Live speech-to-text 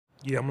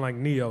Yeah, I'm like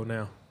Neo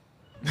now.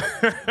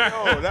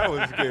 Oh, that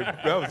was good.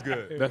 That was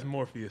good. That's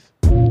Morpheus.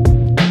 Look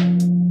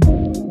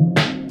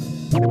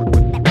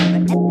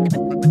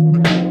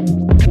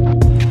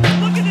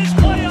at this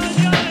play on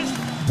Giannis.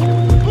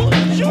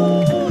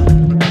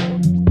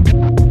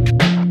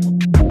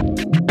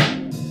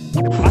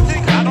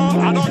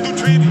 I don't do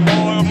trade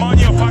or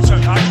money or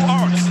fashion. I do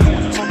arts.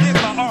 For me, it's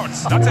about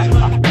arts. That's it.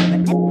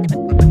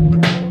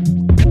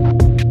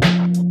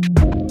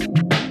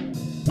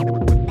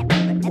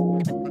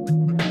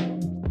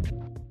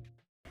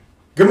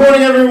 Good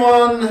morning,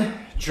 everyone.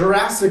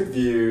 Jurassic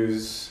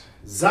Views,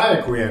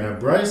 Zaya Quiana,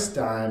 Bryce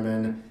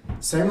Diamond,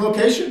 same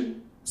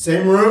location,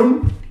 same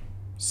room,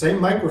 same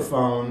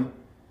microphone.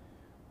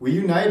 We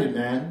united,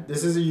 man.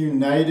 This is a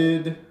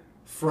united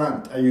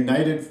front, a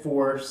united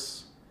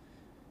force.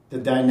 The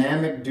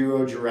dynamic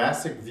duo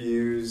Jurassic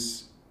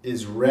Views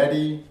is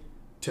ready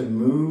to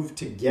move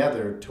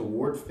together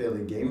toward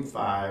Philly Game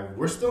 5.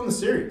 We're still in the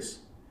series.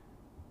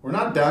 We're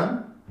not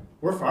done.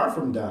 We're far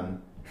from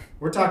done.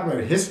 We're talking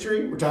about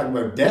history. We're talking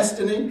about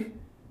destiny.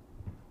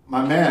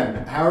 My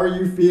man, how are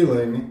you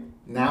feeling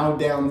now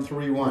down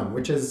 3-1,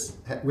 which has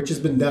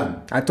been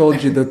done? I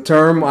told you the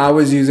term I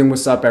was using,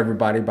 what's up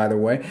everybody, by the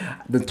way.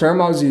 The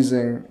term I was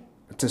using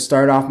to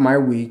start off my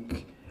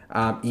week,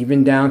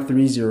 even down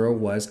 3-0,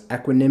 was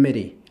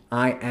equanimity.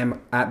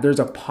 There's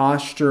a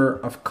posture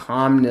of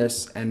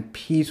calmness and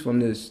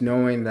peacefulness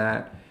knowing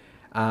that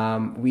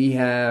we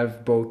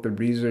have both the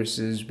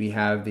resources, we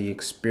have the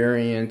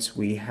experience,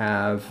 we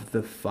have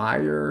the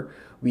fire,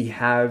 we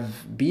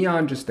have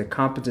beyond just the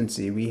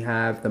competency, we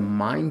have the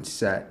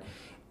mindset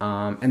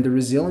and the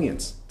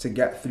resilience to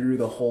get through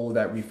the hole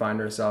that we find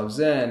ourselves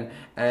in.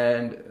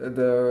 And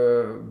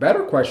the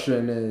better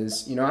question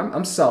is,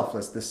 I'm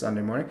selfless this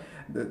Sunday morning.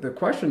 The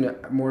question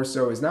more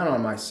so is not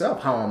on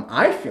myself. How am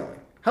I feeling?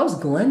 How's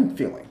Glenn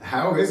feeling?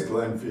 How is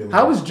Glenn feeling?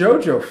 How is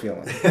JoJo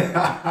feeling?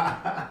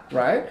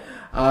 Right?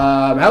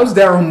 How's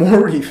Daryl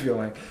Morey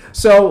feeling?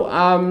 So,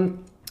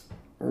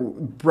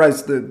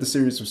 Bryce, the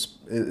series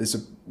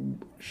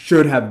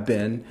should have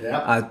been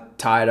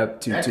tied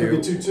up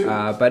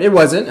 2-2, but it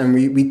wasn't, and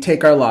we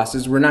take our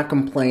losses. We're not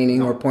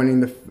complaining or pointing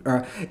the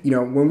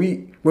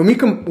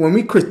when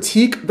we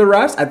critique the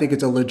refs, I think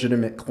it's a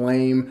legitimate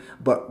claim,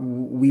 but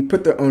we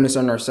put the onus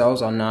on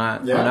ourselves on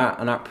not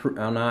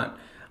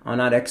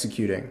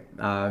executing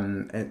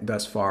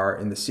thus far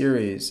in the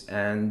series.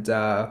 And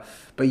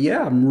but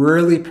yeah, I'm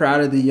really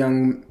proud of the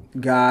young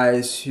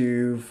guys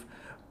who've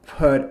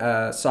put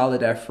a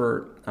solid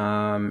effort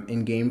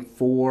in Game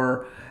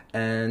 4,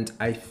 and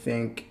I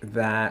think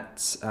that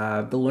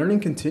the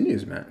learning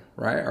continues, man.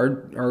 Right?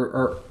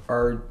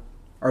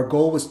 Our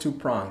goal was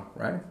two-pronged,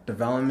 right?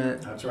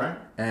 Development. That's right.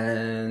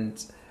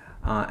 And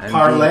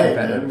parlay,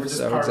 man. We're just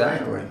so parlaying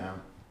exactly right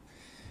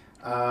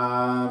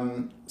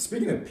now.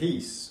 Speaking of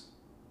peace,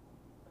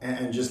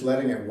 and just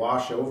letting it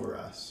wash over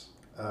us.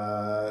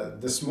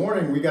 This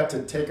morning, we got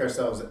to take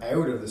ourselves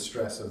out of the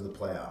stress of the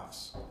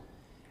playoffs.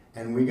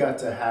 And we got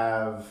to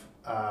have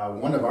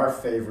one of our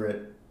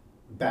favorite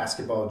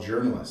basketball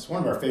journalists,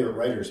 one of our favorite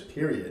writers,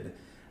 period,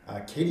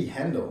 Katie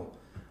Hendel,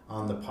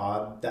 on the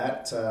pod.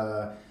 That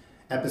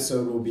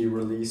episode will be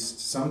released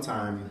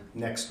sometime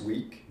next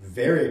week.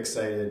 Very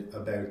excited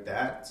about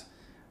that.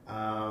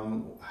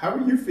 How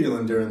are you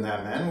feeling during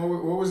that, man?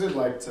 What was it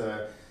like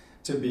to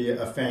be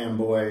a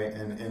fanboy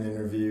and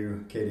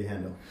interview Katie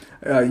Hendel?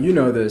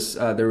 This.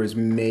 There was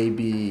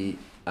maybe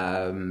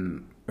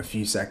a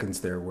few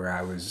seconds there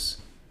where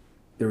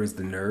there was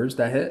the nerves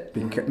that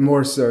hit.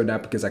 More so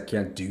not because I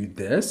can't do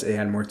this. It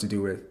had more to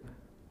do with,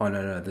 oh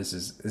no, this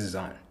is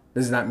on.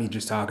 This is not me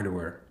just talking to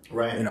her.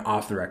 Right.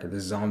 Off the record.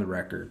 This is on the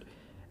record.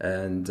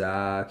 And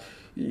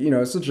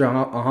such a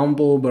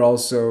humble but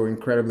also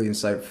incredibly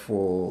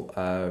insightful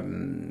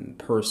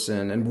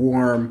person and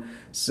warm.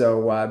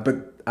 So,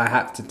 but I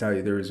have to tell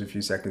you, there was a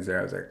few seconds there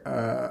I was like,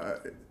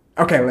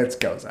 okay, let's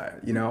go, Zaya.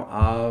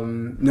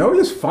 No, it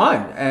was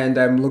fun, and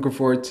I'm looking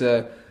forward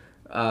to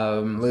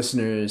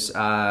listeners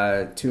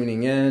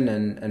tuning in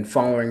and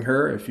following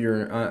her. If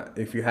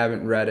you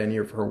haven't read any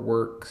of her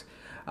work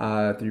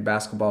through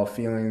Basketball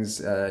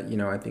Feelings,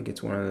 I think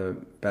it's one of the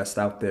best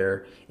out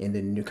there in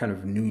the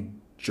new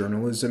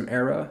journalism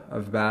era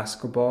of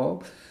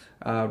basketball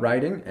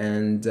writing.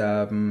 And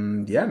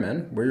yeah,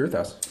 man, what are your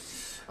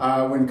thoughts?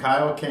 When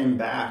Kyle came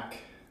back,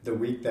 the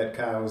week that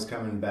Kyle was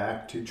coming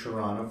back to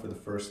Toronto for the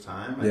first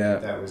time, I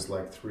think that was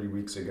like 3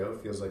 weeks ago.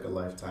 Feels like a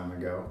lifetime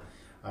ago.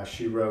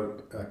 Katie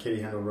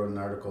Hendel wrote an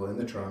article in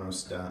the Toronto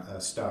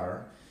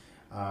Star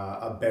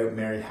about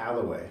Mary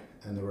Halloway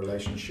and the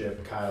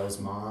relationship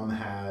Kyle's mom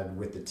had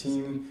with the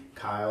team.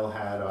 Kyle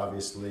had,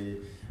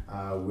 obviously,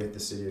 with the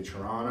city of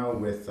Toronto,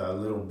 with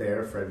Little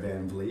Bear, Fred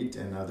Van Vliet,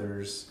 and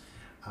others.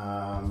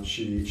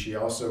 She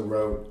also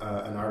wrote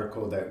an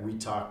article that we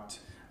talked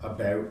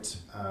about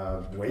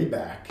way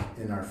back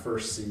in our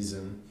first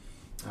season,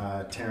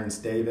 Terrence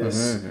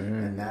Davis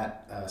and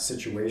that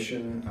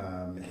situation,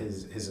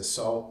 his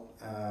assault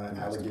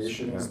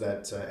allegations,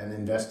 that an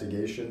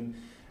investigation,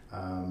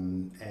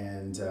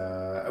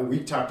 and we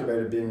talked about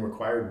it being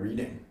required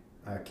reading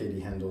Katie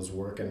Hendel's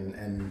work,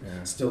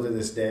 and still to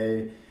this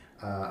day,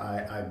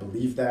 I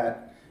believe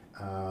that.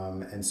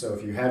 And so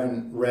if you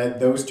haven't read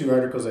those two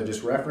articles I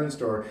just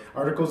referenced, or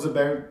articles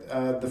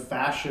about the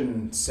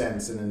fashion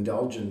sense and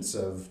indulgence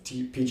of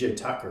PJ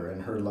Tucker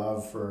and her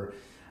love for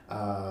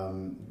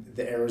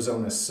the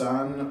Arizona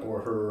Sun,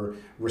 or her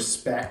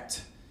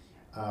respect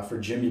for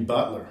Jimmy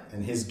Butler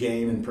and his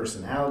game and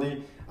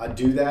personality,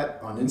 do that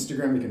on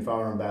Instagram. You can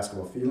follow her on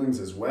Basketball Feelings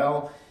as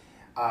well.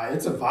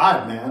 It's a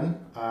vibe,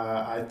 man.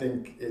 I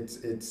think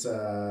it's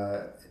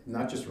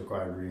not just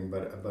required reading,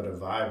 but a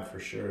vibe for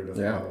sure to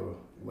follow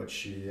what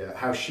she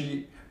how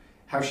she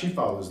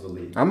follows the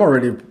league. I'm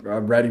already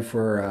ready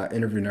for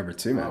interview number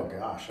 2, man. Oh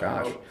gosh.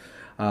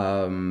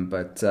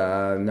 But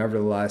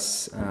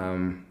nevertheless,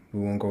 we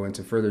won't go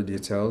into further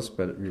details,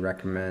 but we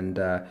recommend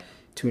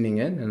tuning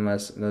in and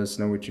let us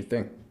know what you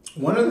think.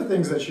 One of the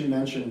things that she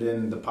mentioned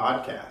in the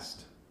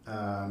podcast,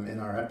 in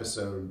our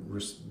episode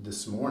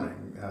this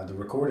morning, the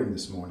recording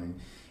this morning,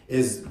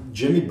 is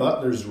Jimmy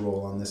Butler's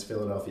role on this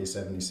Philadelphia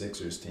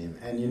 76ers team.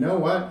 And you know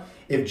what?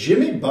 If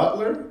Jimmy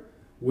Butler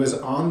was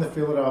on the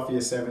Philadelphia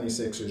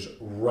 76ers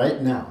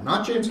right now,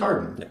 not James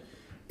Harden,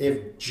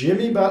 if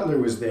Jimmy Butler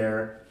was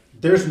there,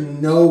 there's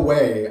no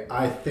way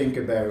I think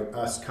about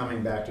us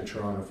coming back to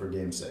Toronto for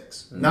Game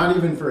 6. Not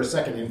even for a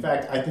second. In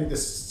fact, I think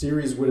this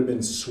series would have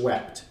been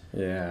swept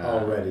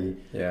already.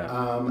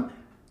 Yeah.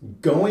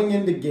 Going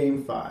into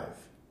Game 5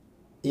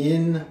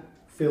 in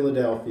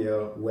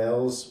Philadelphia,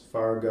 Wells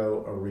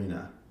Fargo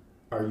Arena,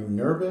 are you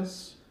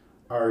nervous?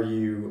 Are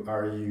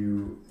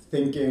you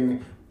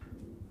thinking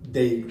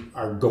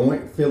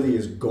Philly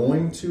is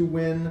going to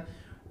win?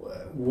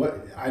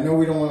 What I know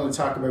we don't want to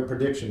talk about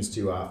predictions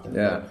too often.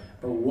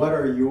 But what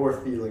are your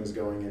feelings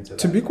going into that?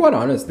 To be quite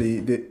honest,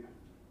 the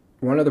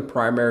one of the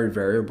primary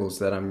variables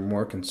that I'm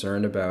more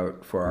concerned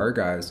about for our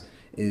guys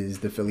is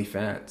the Philly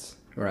fans,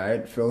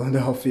 right?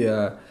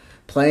 Philadelphia,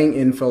 playing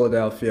in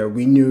Philadelphia,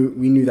 we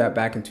knew that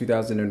back in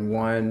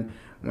 2001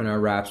 when our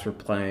Raps were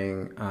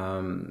playing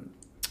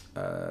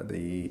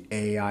the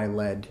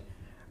AI-led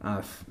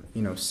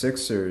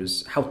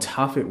Sixers, how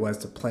tough it was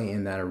to play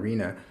in that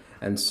arena.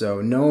 And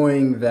so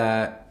knowing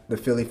that the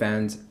Philly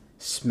fans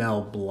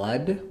smell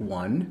blood,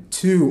 1.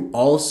 2,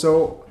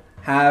 also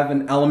have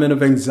an element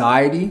of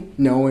anxiety,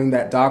 knowing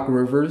that Doc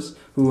Rivers,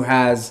 who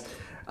has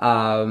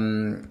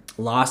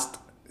lost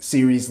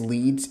series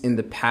leads in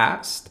the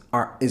past,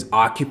 is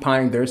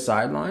occupying their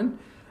sideline.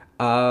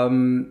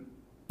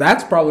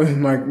 That's probably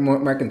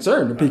my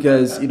concern,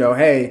 because,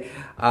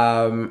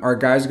 our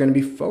guys are going to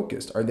be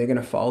focused. Are they going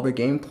to follow the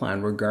game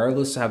plan,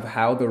 regardless of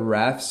how the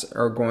refs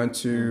are going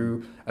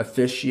to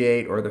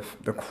officiate or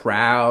the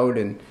crowd?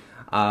 And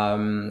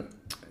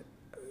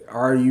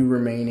are you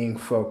remaining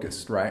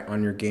focused, right,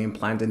 on your game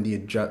plans and the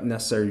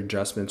necessary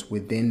adjustments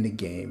within the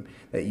game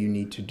that you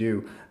need to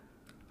do?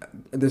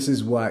 This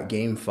is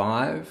Game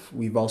 5.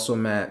 We've also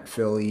met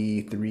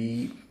Philly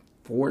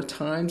 3-4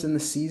 times in the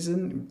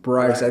season.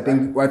 Bryce, I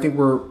think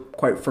we're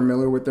quite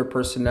familiar with their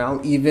personnel,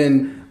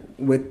 even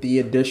with the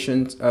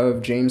additions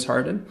of James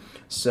Harden.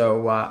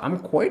 So I'm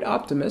quite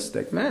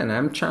optimistic, man.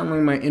 I'm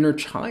channeling my inner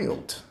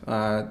child.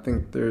 I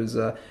think there's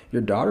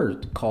your daughter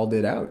called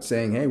it out,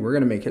 saying, "Hey, we're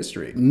gonna make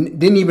history."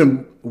 Didn't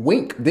even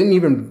wink. Didn't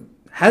even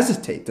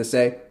hesitate to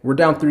say, "We're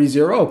down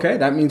 3-0. Okay,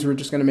 that means we're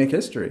just gonna make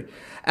history."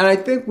 And I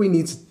think we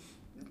need to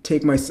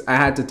I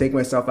had to take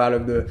myself out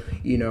of the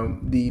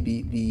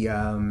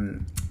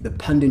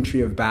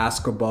punditry of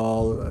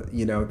basketball,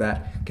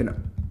 that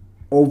can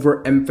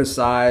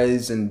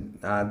overemphasize and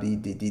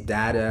the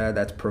data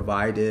that's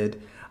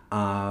provided,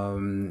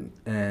 and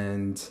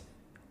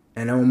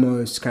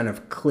almost kind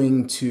of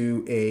cling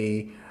to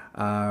a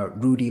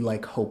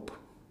Rudy-like hope.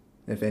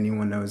 If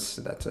anyone knows,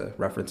 that's a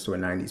reference to a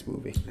 90s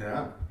movie.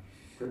 Yeah,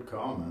 good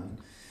call, man.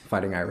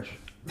 Fighting Irish.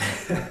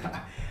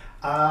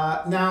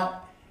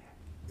 Now,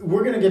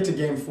 we're going to get to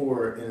Game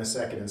 4 in a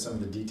second and some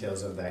of the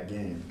details of that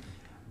game.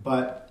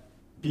 But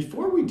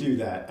before we do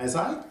that, as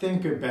I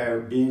think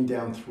about being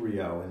down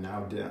 3-0 and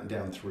now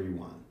down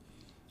 3-1,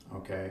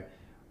 okay,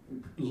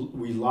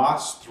 we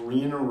lost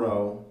 3 in a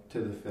row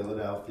to the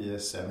Philadelphia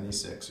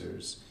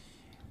 76ers.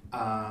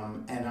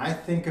 And I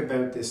think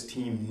about this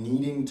team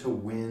needing to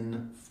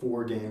win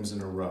 4 games in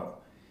a row.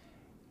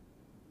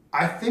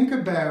 I think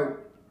about,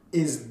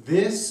 is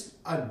this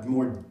a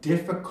more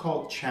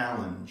difficult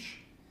challenge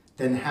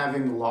than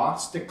having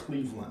lost to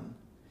Cleveland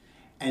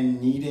and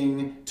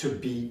needing to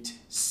beat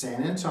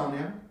San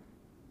Antonio,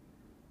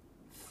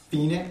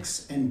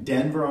 Phoenix, and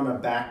Denver on a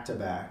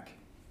back-to-back,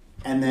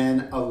 and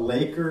then a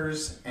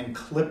Lakers and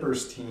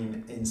Clippers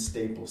team in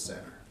Staples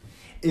Center?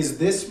 Is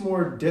this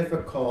more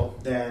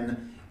difficult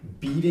than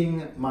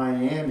beating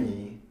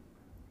Miami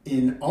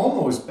in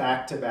almost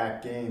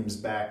back-to-back games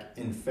back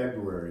in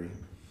February?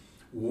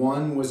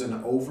 One was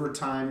an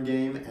overtime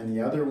game, and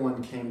the other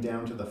one came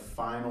down to the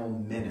final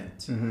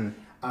minute. Mm-hmm.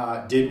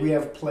 Did we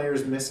have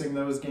players missing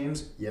those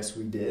games? Yes,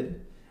 we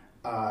did.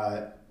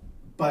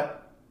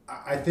 But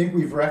I think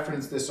we've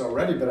referenced this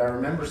already, but I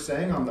remember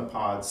saying on the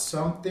pod,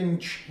 something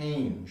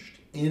changed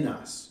in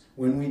us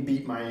when we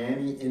beat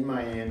Miami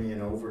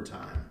in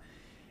overtime.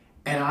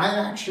 And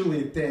I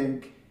actually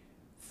think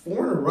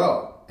 4 in a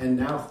row, and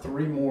now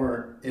 3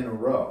 more in a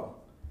row,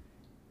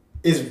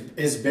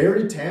 is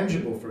very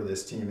tangible for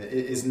this team. It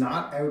is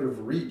not out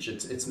of reach.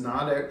 It's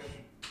not out.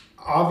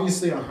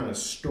 Obviously, on a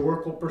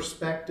historical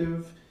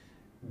perspective,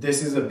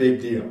 this is a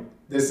big deal.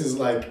 This is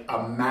like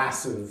a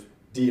massive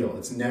deal.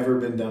 It's never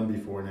been done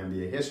before in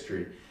NBA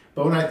history.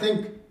 But when I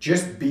think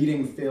just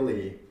beating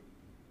Philly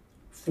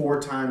 4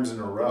 times in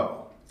a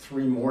row,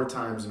 3 more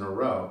times in a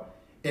row,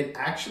 it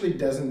actually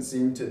doesn't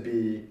seem to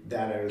be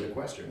that out of the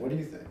question. What do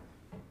you think?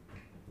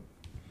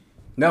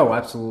 No,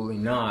 absolutely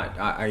not.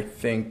 I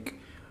think,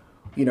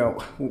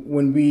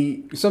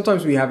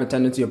 sometimes we have a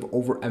tendency of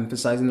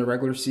overemphasizing the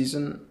regular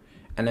season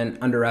and then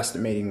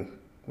underestimating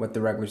what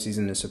the regular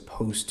season is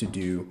supposed to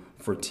do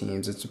for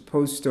teams. It's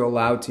supposed to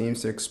allow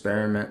teams to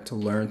experiment, to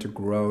learn, to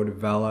grow,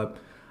 develop,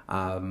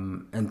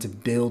 and to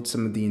build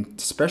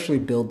especially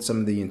build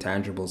some of the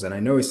intangibles. And I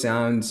know it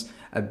sounds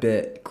a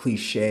bit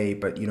cliche,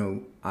 but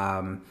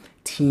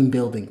team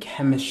building,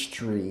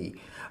 chemistry,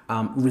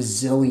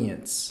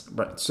 resilience.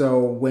 Right. So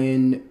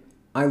when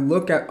I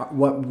look at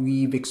what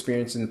we've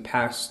experienced in the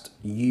past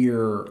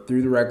year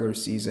through the regular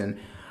season,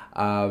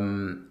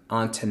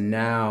 on to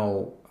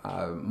now,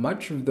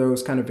 much of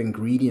those kind of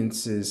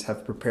ingredients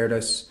have prepared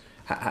us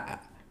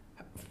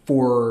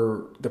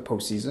for the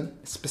postseason,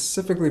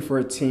 specifically for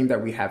a team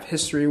that we have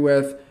history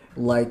with,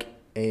 like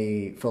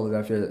a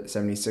Philadelphia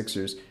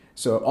 76ers.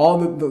 So all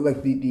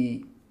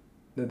the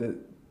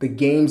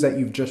games that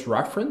you've just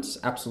referenced,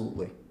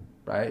 absolutely,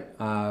 right?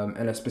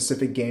 And a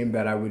specific game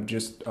that I would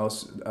just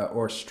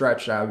or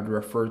stretch I would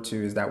refer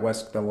to is that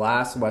the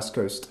last West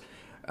Coast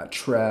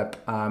trip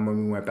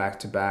when we went back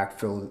to back,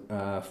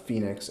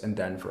 Phoenix and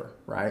Denver,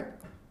 right?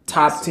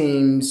 Top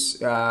teams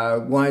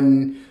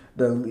won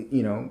the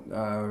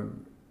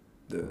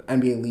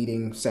NBA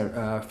leading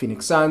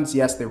Phoenix Suns.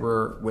 Yes, they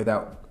were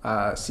without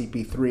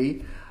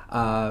CP3,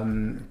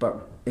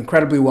 but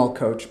incredibly well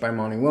coached by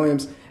Monty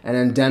Williams. And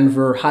then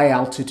Denver, high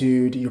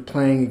altitude. You're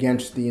playing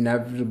against the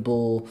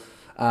inevitable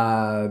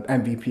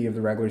MVP of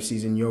the regular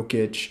season,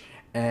 Jokic,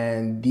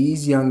 and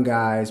these young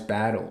guys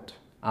battled,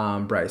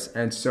 Bryce.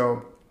 And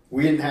so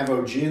we didn't have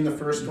OG in the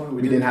first one.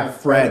 We didn't have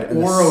Fred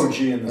or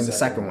OG in the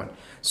second one.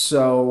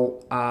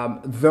 So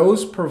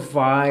those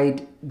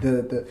provide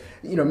the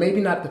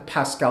maybe not the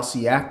Pascal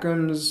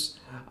Siakams,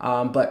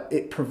 but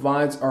it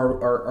provides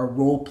our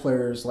role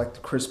players like the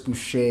Chris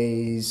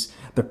Bouchers,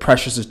 the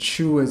Precious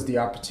Achiuwas, the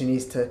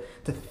opportunities to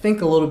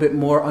think a little bit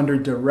more under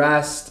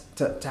duress,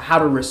 to how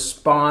to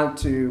respond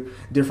to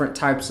different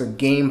types of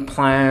game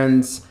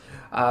plans,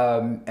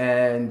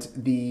 and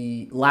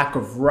the lack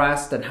of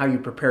rest and how you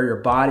prepare your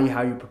body,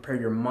 how you prepare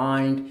your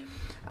mind.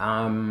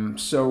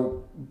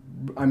 So,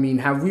 I mean,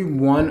 have we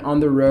won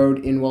on the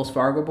road in Wells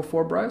Fargo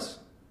before, Bryce?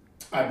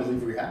 I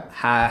believe we have.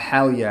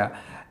 Hell yeah.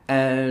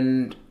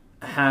 And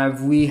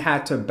have we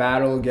had to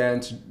battle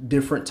against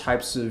different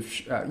types of,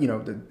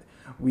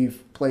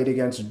 we've played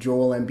against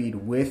Joel Embiid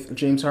with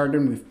James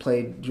Harden. We've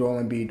played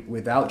Joel Embiid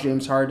without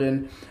James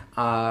Harden.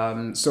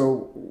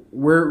 So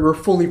we're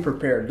fully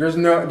prepared.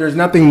 There's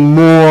nothing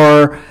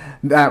more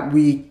that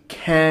we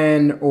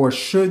can or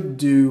should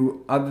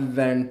do other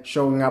than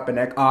showing up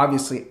and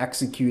obviously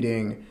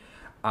executing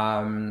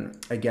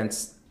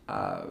against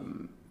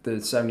the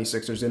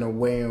 76ers in a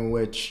way in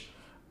which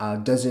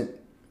doesn't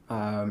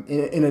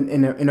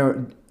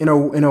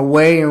in a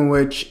way in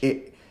which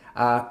it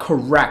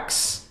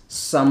corrects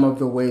some of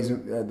the ways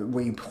the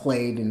way you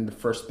played in the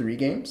first 3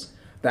 games.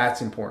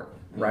 That's important,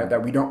 right?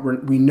 That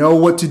we know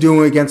what to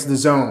do against the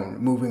zone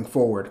moving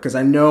forward. Because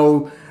I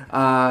know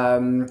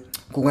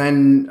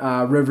Glenn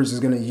Rivers is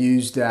going to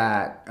use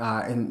that,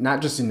 and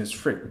not just in his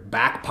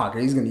back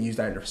pocket. He's going to use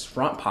that in his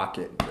front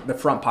pocket. The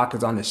front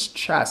pocket's on his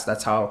chest.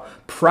 That's how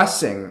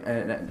pressing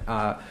and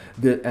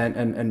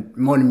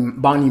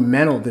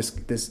monumental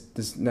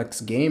this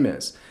next game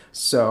is.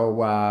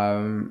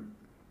 So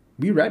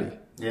be ready.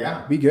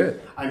 Yeah, be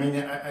good. I mean,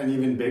 an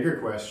even bigger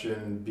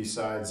question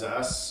besides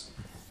us,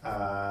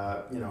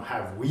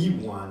 have we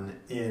won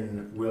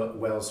in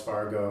Wells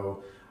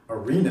Fargo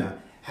Arena?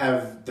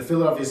 Have the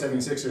Philadelphia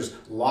 76ers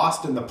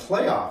lost in the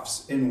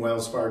playoffs in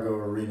Wells Fargo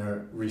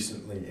Arena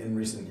in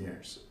recent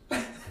years?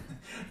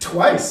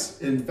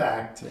 Twice, in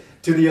fact,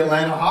 to the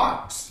Atlanta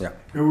Hawks,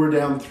 who were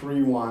down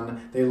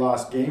 3-1. They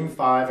lost Game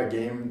 5, a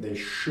game they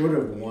should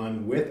have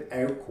won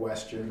without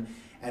question,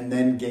 and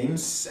then Game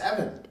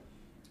 7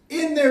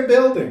 in their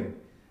building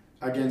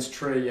against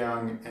Trae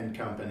Young and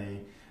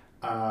company.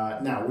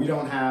 Now, we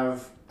don't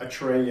have a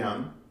Trae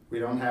Young. We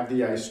don't have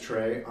the ice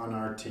Trae on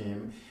our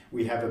team.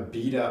 We have a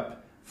beat-up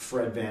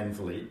Fred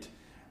VanVleet.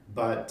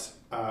 But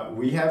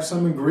we have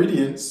some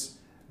ingredients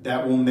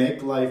that will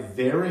make life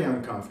very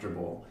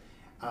uncomfortable.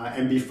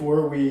 And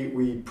before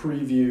we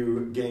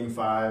preview Game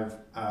 5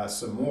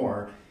 some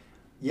more,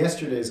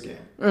 yesterday's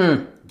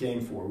game,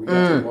 Game 4, we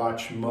got to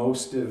watch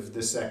most of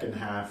the second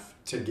half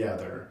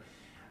together.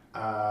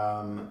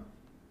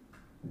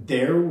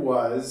 There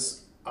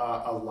was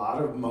a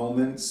lot of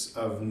moments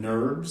of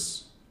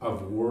nerves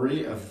of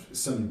worry, of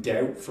some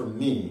doubt from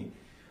me.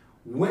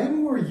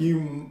 When were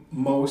you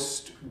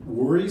most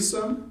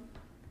worrisome?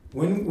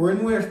 When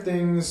were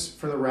things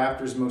for the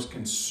Raptors most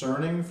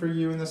concerning for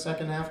you in the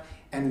second half?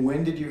 And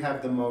when did you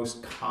have the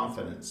most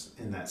confidence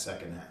in that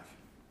second half?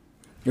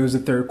 It was the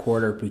third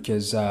quarter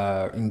because,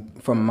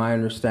 from my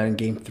understanding,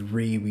 Game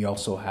 3, we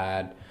also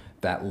had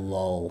that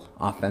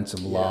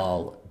offensive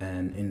lull,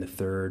 and in the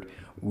third,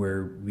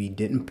 where we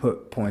didn't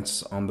put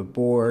points on the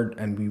board,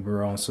 and we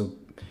were also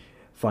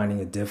finding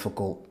it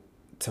difficult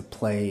to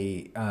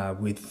play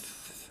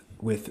with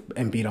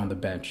Embiid on the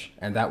bench,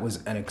 and that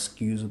was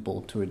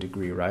inexcusable to a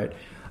degree, right?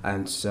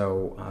 And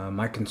so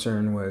my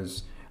concern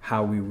was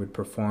how we would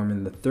perform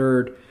in the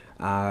third.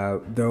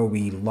 Though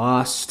we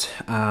lost,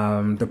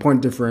 the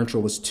point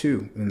differential was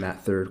 2 in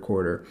that third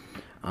quarter,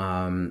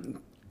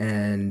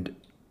 and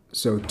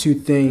so 2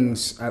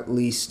 things at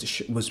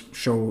least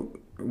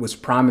was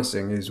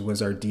promising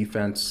was our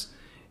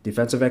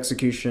defensive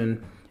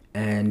execution,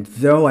 and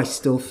though I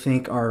still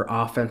think our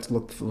offense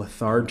looked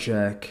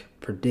lethargic,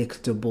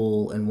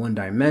 predictable, and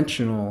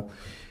one-dimensional,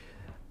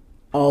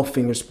 all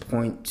fingers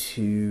point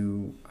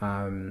to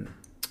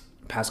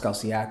Pascal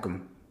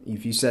Siakam.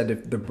 If you said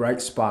if the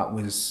bright spot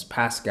was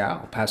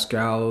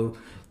Pascal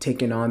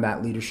taking on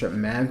that leadership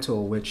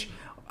mantle, which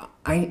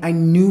I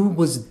knew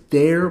was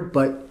there,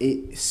 but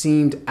it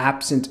seemed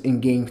absent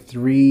in Game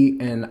 3,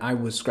 and I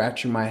was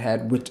scratching my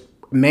head, which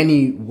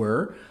many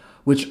were,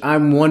 which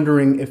I'm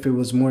wondering if it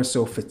was more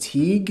so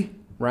fatigue,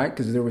 right?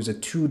 Because there was a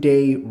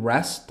 2-day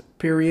rest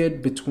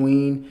period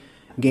between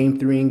Game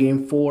 3 and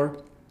Game 4.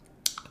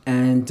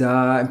 And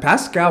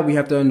Pascal, we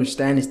have to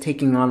understand, is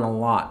taking on a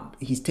lot.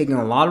 He's taking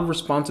a lot of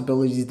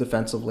responsibilities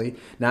defensively,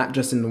 not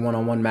just in the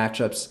one-on-one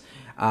matchups,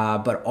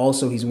 but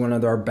also he's one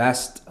of our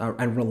best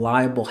and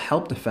reliable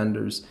help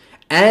defenders.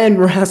 And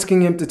we're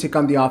asking him to take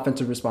on the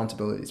offensive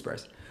responsibilities,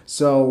 Bryce.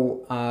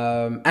 So,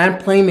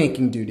 and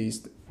playmaking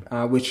duties,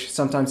 which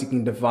sometimes he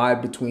can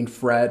divide between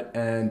Fred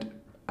and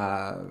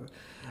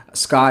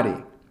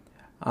Scotty.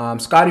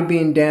 Scotty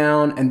being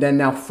down, and then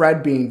now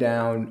Fred being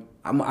down,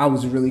 I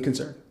was really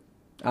concerned.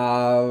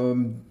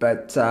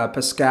 But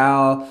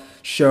Pascal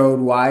showed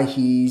why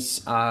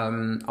he's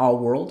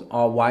all-world,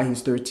 why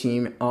he's third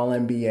team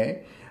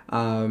All-NBA,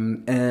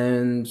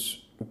 and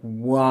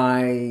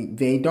why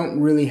they don't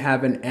really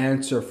have an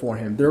answer for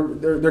him. They're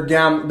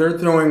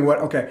throwing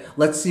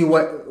let's see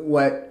what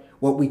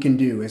we can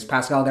do. Is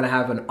Pascal going to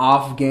have an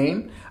off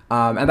game?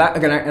 And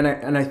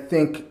I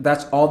think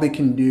that's all they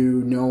can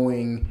do,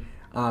 knowing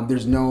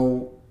there's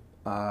no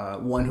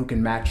one who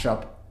can match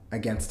up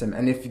against him.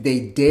 And if they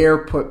dare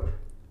put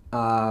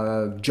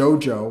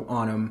JoJo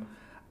on him,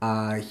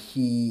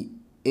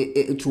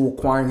 it's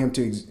requiring him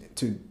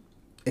to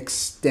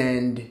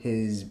extend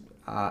his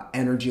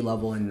energy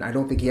level, and I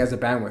don't think he has the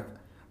bandwidth,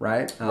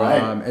 right?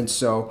 And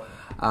so,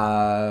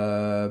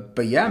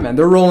 but yeah, man,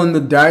 they're rolling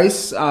the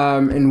dice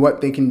in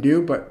what they can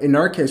do. But in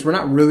our case, we're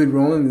not really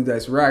rolling the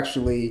dice. We're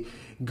actually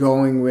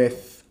going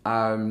with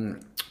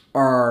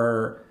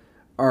our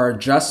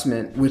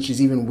adjustment, which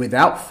is even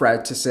without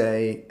Fred, to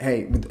say,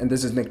 hey, and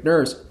this is Nick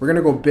Nurse, we're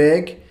gonna go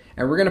big.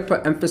 And we're going to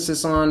put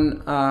emphasis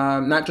on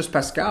not just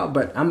Pascal,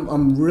 but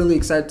I'm really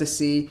excited to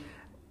see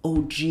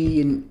OG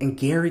and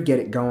Gary get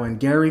it going.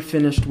 Gary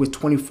finished with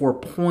 24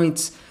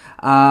 points,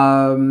 8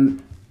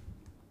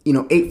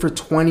 for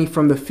 20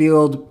 from the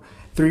field,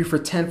 3 for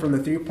 10 from the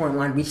three-point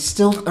line. We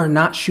still are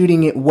not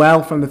shooting it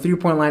well from the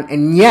three-point line,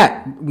 and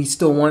yet we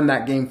still won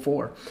that Game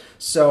 4.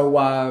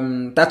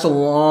 So that's a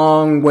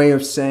long way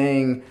of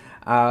saying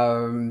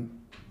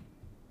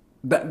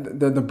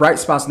the bright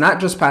spots, not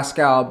just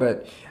Pascal,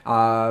 but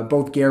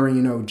both Gary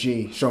and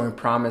OG showing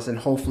promise, and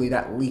hopefully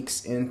that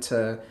leaks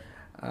into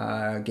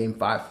Game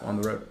 5 on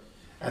the road.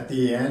 At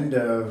the end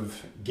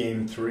of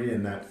Game 3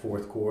 in that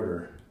fourth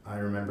quarter, I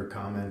remember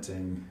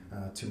commenting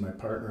to my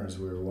partner as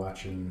we were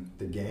watching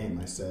the game.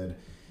 I said,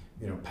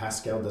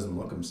 Pascal doesn't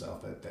look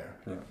himself out there.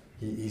 Yeah.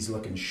 He's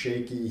looking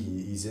shaky.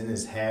 He's in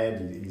his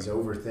head. He's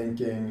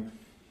overthinking.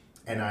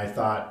 And I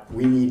thought,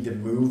 we need to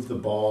move the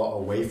ball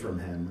away from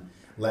him.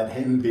 Let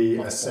him be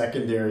a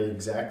secondary,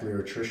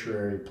 or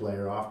tertiary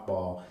player off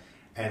ball,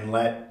 and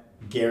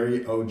let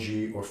Gary,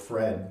 OG, or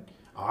Fred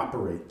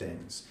operate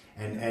things.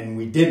 And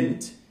we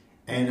didn't,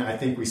 and I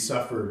think we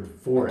suffered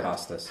for it.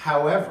 Cost us.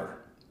 However,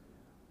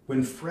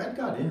 when Fred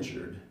got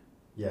injured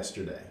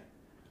yesterday,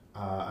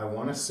 I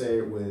want to say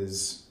it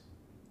was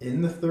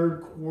in the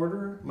third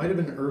quarter, might have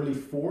been early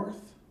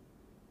fourth.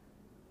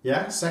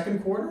 Yeah,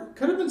 second quarter?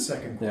 Could have been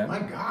second quarter. Yeah. My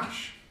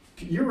gosh.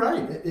 You're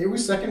right. It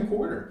was second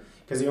quarter,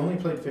 because he only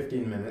played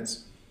 15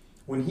 minutes.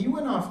 When he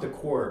went off the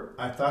court,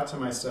 I thought to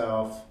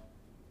myself,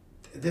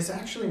 this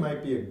actually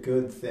might be a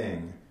good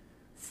thing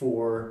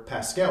for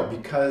Pascal,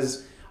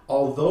 because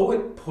although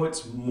it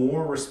puts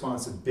more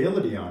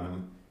responsibility on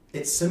him,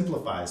 it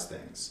simplifies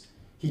things.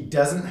 He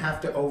doesn't have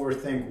to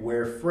overthink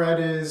where Fred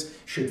is,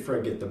 should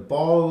Fred get the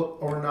ball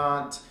or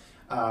not.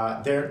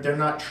 They're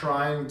not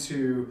trying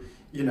to,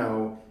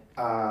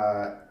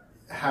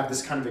 have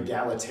this kind of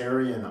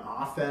egalitarian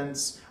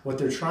offense. What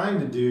they're trying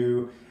to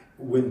do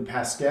when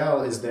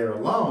Pascal is there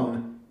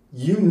alone,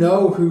 you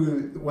know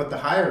what the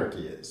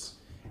hierarchy is,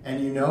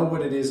 and you know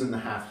what it is in the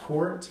half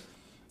court.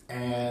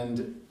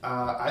 And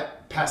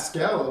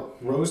Pascal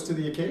rose to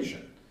the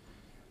occasion,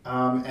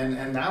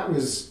 and that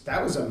was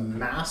a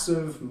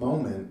massive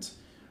moment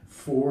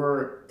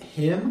for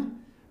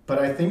him, but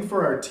I think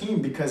for our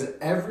team, because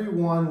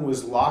everyone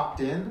was locked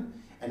in,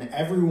 and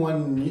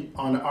everyone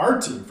on our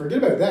team, forget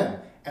about them,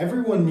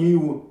 everyone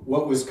knew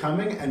what was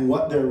coming and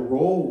what their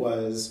role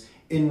was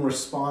in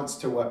response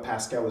to what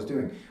Pascal was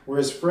doing.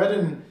 Whereas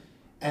Fred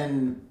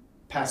and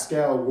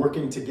Pascal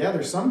working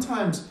together,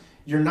 sometimes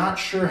you're not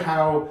sure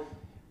how,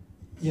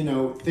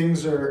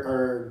 things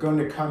are going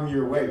to come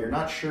your way. You're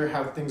not sure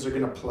how things are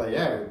going to play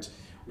out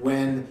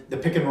when the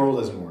pick and roll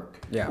doesn't work.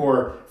 Yeah.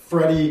 Or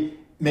Freddie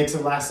makes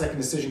a last second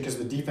decision because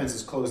the defense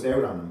is closed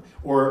out on him.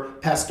 Or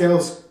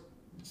Pascal's,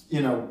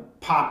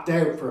 popped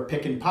out for a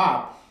pick and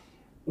pop.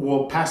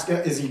 Well, Pascal,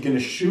 is he going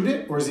to shoot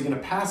it or is he going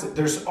to pass it?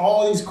 There's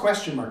all these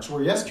question marks.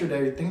 Where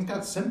yesterday things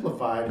got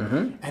simplified,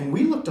 and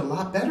we looked a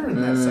lot better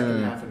in that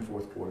second half and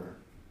fourth quarter.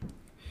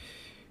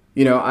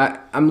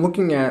 I'm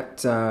looking at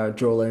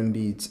Joel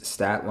Embiid's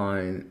stat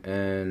line,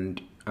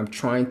 and I'm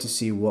trying to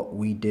see what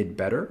we did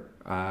better.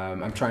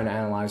 I'm trying to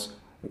analyze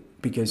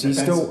because he's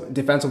still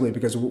defensively,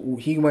 because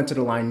he went to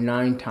the line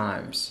 9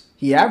 times.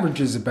 He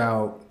averages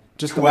about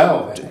just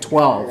 12.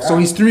 Yeah. So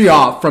he's 3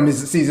 off from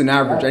his season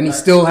average, and he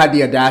still had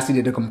the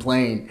audacity to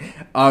complain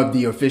of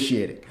the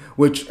officiating,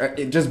 which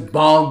it just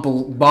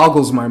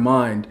boggles my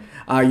mind.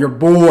 Your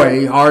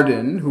boy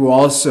Harden, who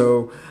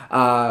also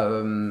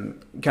kind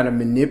of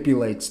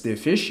manipulates the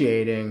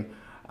officiating,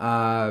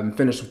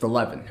 finished with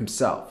 11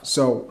 himself.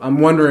 So I'm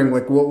wondering,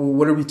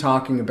 what are we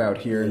talking about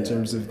here in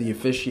terms of the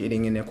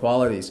officiating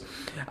inequalities?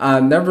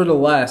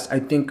 Nevertheless,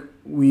 I think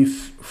we've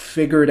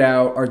figured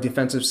out our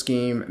defensive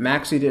scheme.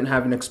 Maxey didn't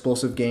have an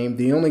explosive game.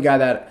 The only guy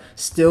that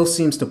still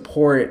seems to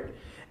pour it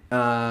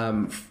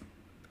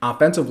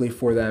offensively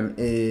for them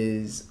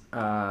is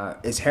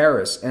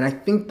Harris, and I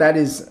think that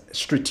is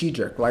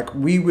strategic.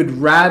 We would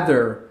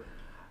rather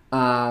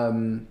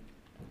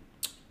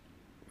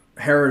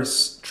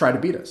Harris try to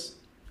beat us,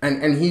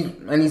 and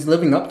he's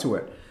living up to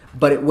it.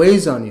 But it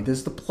weighs on you. This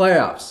is the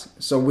playoffs.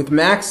 So with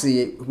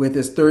Maxey, with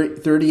his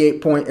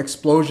 38-point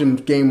explosion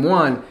game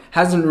 1,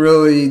 hasn't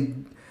really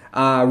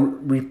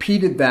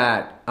repeated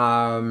that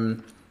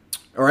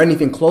or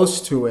anything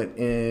close to it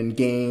in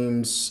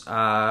games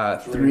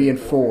 3 and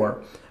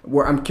 4.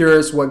 Where I'm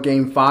curious what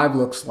game 5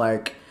 looks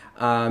like,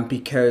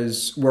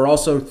 because we're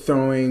also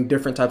throwing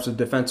different types of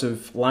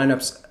defensive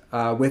lineups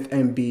with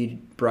Embiid,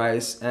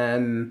 Bryce,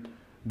 and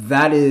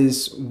that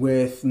is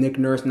with Nick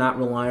Nurse not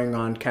relying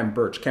on Khem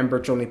Birch. Khem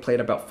Birch only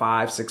played about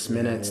 5-6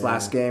 minutes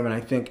last game, and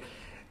I think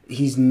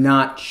he's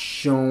not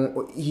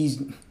shown.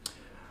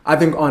 I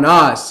think on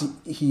us,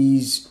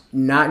 he's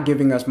not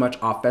giving us much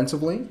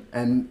offensively,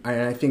 and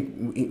I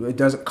think it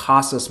doesn't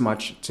cost us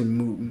much to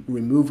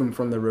remove him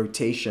from the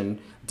rotation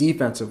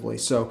defensively.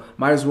 So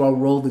might as well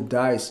roll the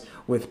dice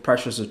with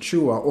Precious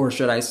Achiuwa, or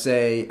should I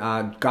say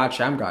God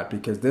Shamgod,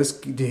 because this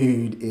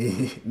dude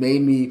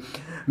made me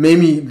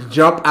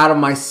jump out of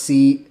my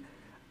seat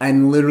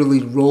and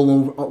literally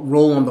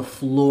roll on the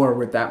floor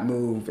with that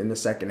move in the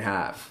second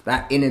half.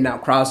 That in and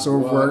out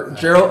crossover.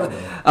 Gerald,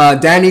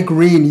 Danny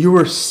Green, you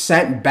were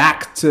sent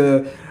back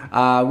to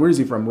where is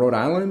he from? Rhode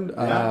Island?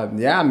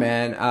 Yeah,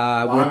 man.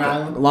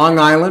 Long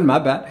Island, my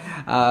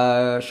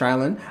bad.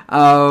 Shiloh.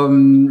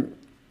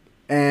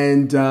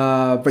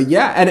 But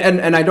yeah,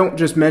 and I don't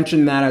just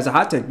mention that as a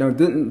hot take. No,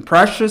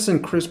 Precious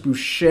and Chris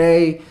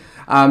Boucher,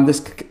 and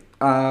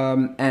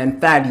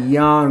Thad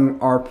Young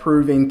are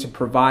proving to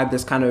provide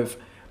this kind of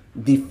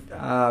the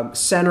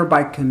center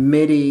by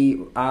committee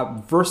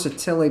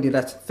versatility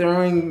that's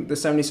throwing the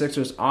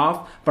 76ers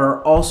off, but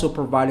are also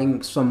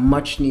providing some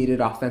much needed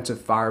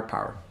offensive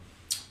firepower.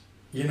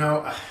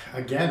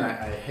 Again,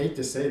 I hate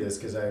to say this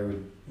because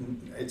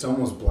it's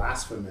almost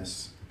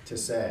blasphemous to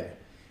say.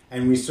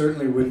 And we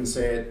certainly wouldn't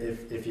say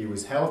it if he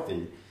was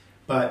healthy.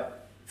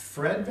 But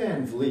Fred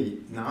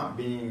VanVleet not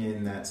being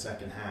in that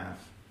second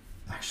half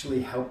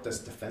actually helped us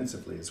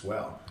defensively as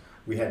well.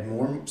 We had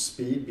more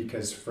speed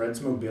because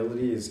Fred's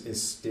mobility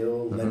is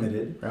still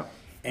limited. Yeah.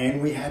 And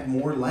we had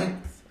more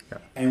length. Yeah.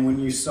 And when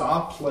you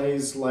saw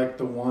plays like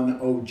the one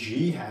OG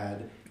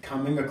had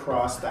coming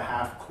across the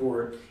half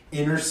court,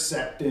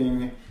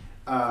 intercepting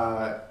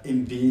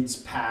Embiid's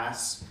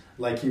pass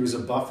like he was a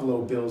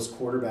Buffalo Bills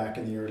quarterback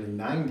in the early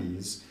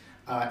 90s,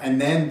 and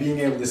then being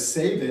able to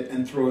save it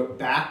and throw it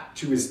back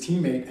to his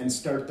teammate and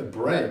start the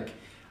break.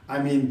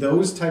 I mean,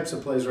 those types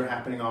of plays were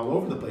happening all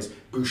over the place.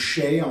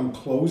 Boucher on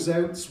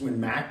closeouts when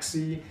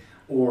Maxey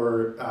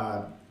or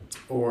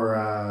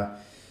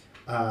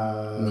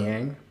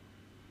Niang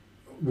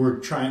were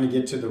trying to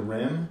get to the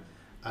rim.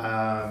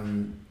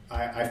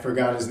 I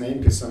forgot his name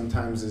because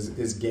sometimes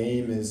his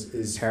game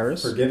is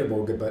Harris?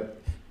 Forgettable. But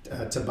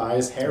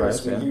Tobias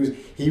Harris, when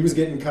he was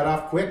getting cut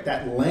off quick,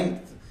 that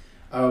length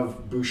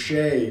of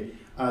Boucher,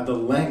 the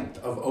length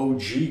of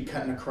OG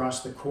cutting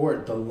across the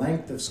court, the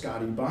length of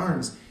Scotty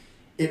Barnes,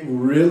 it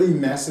really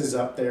messes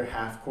up their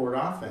half-court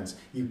offense.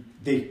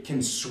 They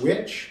can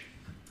switch,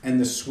 and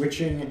the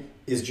switching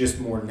is just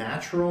more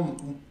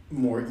natural,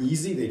 more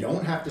easy. They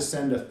don't have to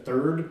send a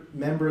third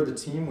member of the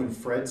team when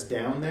Fred's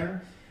down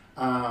there.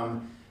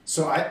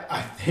 So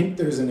I think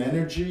there's an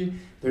energy,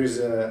 there's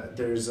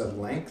a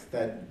length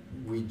that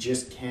we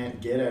just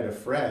can't get out of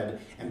Fred,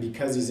 and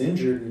because he's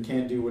injured and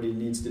can't do what he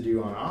needs to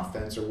do on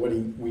offense or what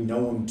we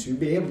know him to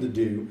be able to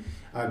do,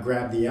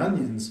 grab the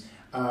onions.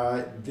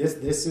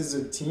 This is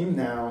a team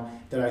now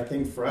that I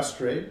think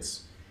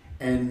frustrates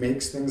and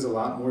makes things a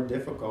lot more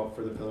difficult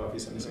for the Philadelphia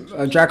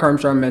 76ers. Jack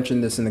Armstrong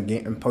mentioned this in the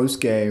game, in post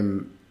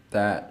game,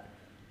 that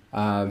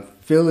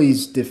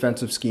Philly's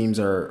defensive schemes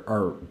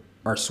are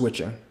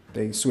switching.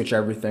 They switch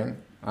everything,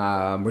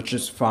 which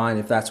is fine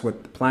if that's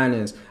what the plan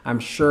is. I'm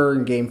sure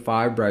in Game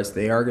 5, Bryce,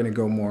 they are going to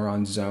go more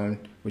on zone,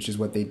 which is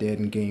what they did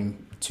in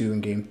Game 2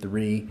 and Game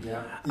 3.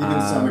 Yeah,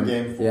 even some of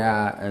Game 4.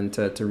 Yeah, and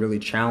to really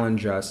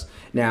challenge us.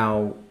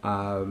 Now,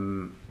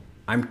 I'm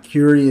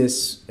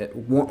curious,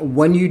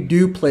 when you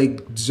do play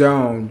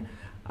zone,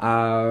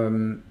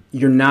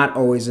 you're not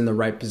always in the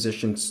right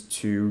positions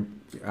to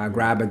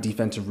grab a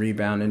defensive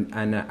rebound,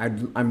 and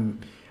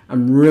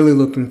I'm really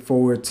looking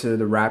forward to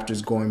the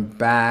Raptors going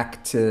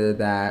back to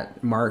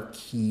that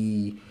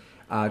marquee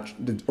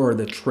or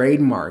the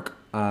trademark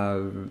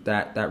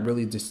that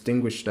really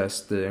distinguished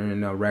us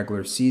in a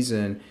regular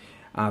season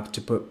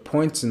to put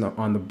points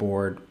on the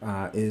board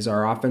is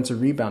our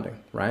offensive rebounding,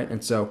 right?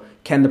 And so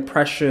can the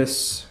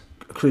precious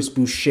Chris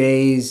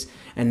Boucher's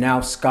and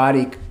now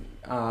Scotty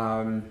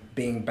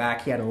being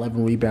back, he had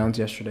 11 rebounds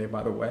yesterday,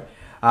 by the way,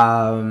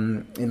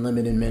 in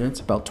limited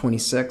minutes, about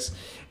 26.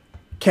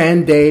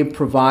 Can they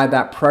provide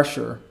that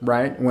pressure,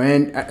 right?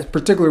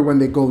 Particularly when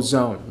they go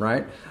zone,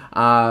 right?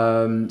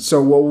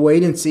 So we'll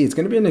wait and see. It's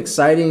going to be an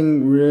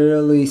exciting,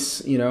 really,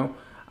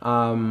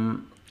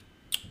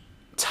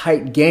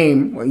 tight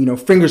game.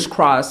 Fingers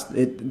crossed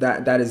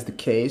that is the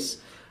case.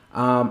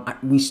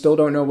 We still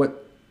don't know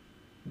what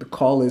the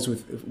call is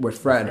with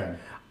Fred.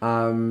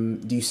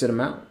 Do you sit him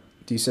out?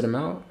 Do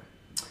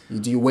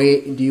you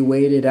wait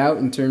it out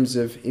in terms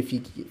of if he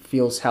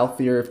feels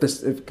healthier? If the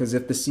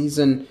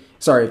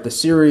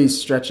series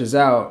stretches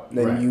out,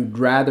 then you'd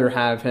rather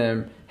have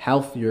him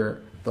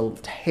healthier, the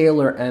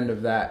tailor end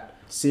of that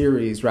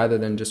series, rather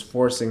than just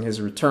forcing his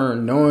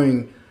return,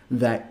 knowing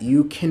that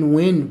you can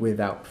win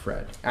without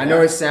Fred. I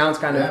know it sounds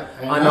kind of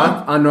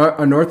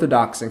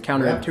unorthodox and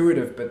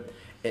counterintuitive, but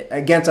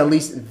against at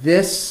least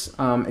this,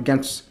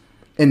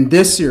 in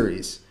this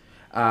series,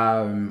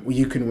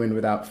 you can win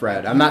without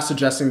Fred. I'm not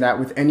suggesting that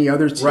with any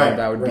other team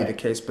that would be the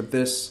case, but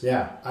this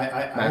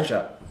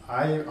matchup.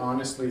 I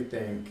honestly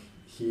think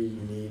he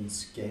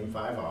needs Game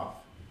 5 off.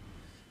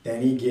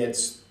 Then he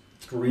gets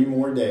 3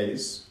 more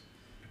days.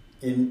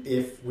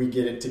 If we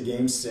get it to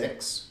Game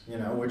 6,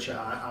 which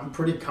I'm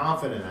pretty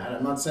confident at.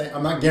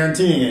 I'm not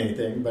guaranteeing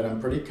anything, but I'm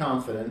pretty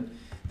confident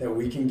that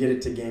we can get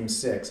it to Game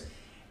 6.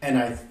 And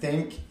I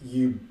think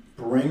you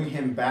bring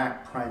him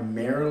back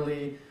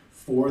primarily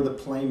for the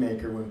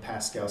playmaker when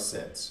Pascal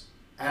sits.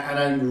 And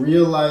I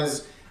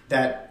realize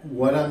that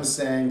what I'm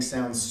saying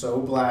sounds so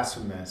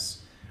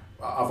blasphemous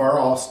of our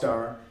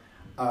all-star,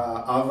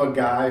 of a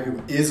guy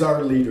who is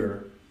our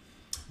leader,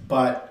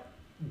 but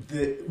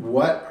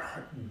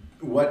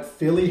what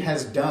Philly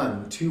has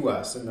done to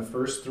us in the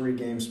first 3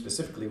 games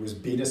specifically was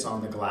beat us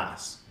on the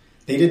glass.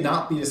 They did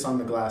not beat us on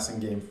the glass in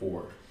Game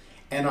 4.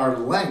 And our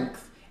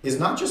length is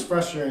not just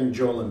frustrating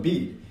Joel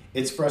Embiid,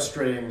 it's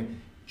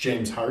frustrating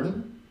James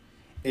Harden,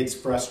 it's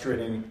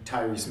frustrating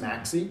Tyrese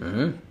Maxey.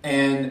 Mm-hmm.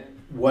 And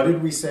what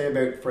did we say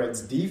about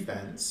Fred's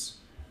defense?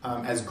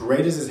 As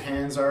great as his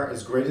hands are,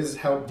 as great as his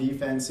help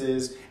defense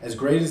is, as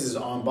great as his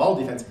on-ball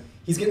defense,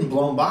 he's getting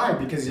blown by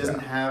because he doesn't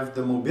have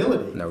the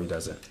mobility. No, he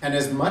doesn't. And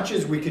as much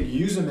as we could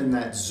use him in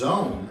that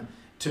zone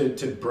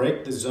to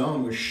break the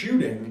zone with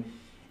shooting,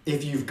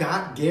 if you've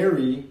got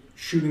Gary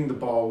shooting the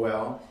ball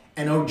well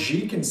and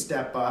OG can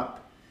step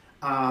up,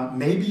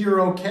 maybe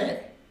you're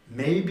okay.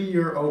 Maybe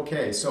you're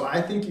okay. So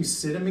I think you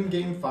sit him in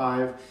Game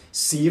 5,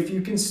 see if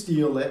you can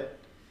steal it,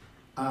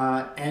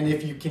 and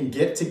if you can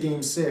get to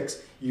Game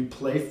 6, you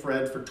play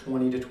Fred for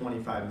 20 to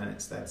 25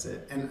 minutes. That's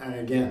it. And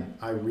again,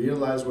 I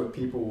realize what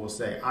people will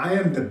say. I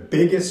am the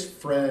biggest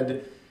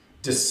Fred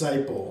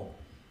disciple.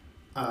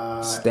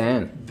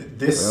 Stan.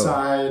 This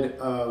side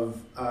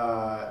of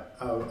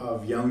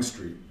Yonge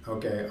Street.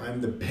 Okay, I'm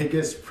the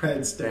biggest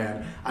Fred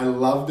stan. I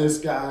love this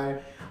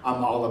guy.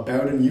 I'm all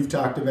about him. You've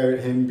talked about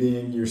him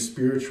being your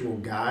spiritual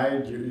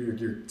guide,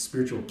 your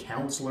spiritual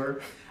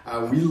counselor.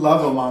 We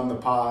love him on the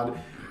pod.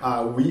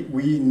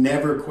 We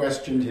never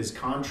questioned his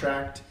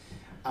contract.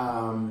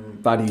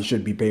 Thought he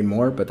should be paid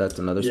more, but that's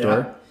another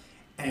story.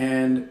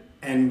 And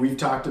we've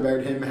talked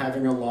about him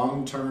having a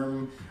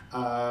long-term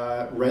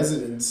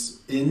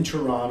residence in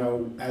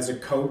Toronto as a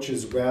coach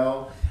as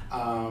well.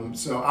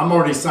 So I'm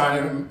already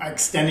signing him,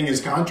 extending his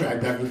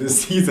contract after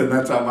this season.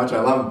 That's how much I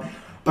love him.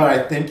 But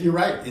I think you're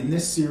right. In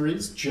this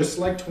series, just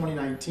like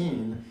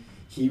 2019,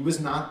 he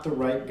was not the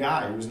right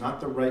guy. He was not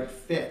the right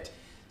fit.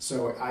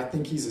 So I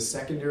think he's a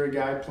secondary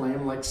guy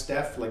playing like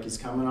Steph, like he's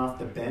coming off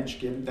the bench,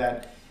 getting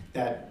that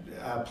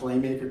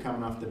playmaker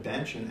coming off the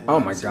bench. And oh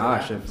my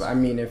gosh!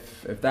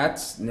 If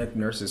that's Nick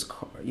Nurse's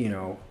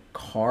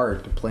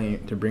card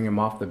to bring him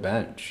off the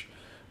bench,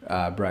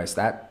 Bryce,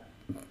 that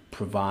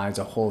provides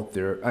a whole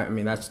theory. I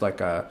mean, that's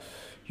like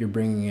you're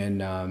bringing in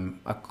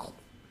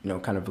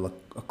kind of like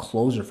a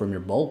closer from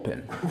your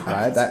bullpen,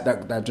 right?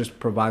 That just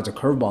provides a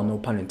curveball, no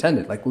pun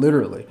intended, like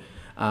literally.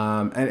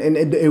 And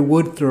it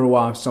would throw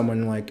off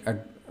someone like a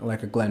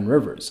Glenn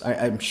Rivers.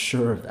 I'm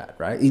sure of that,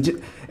 right?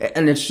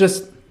 And it's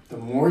just the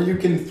more you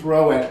can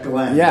throw at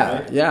Glenn.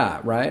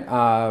 Right.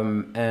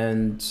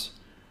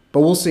 But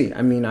we'll see.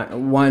 I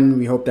mean,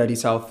 we hope that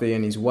he's healthy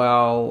and he's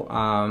well,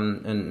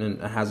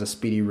 and has a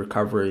speedy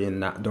recovery,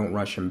 and don't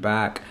rush him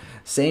back.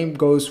 Same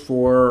goes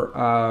for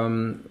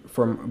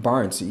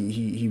Barnes.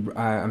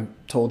 I'm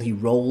told he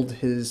rolled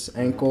his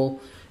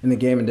ankle in the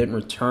game and didn't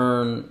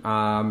return,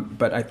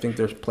 but I think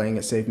they're playing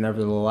it safe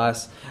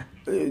nevertheless.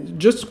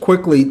 Just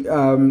quickly,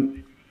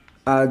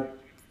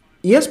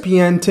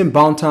 ESPN, Tim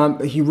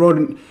Bontemps, he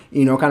wrote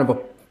kind of a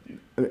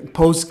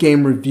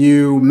post-game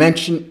review,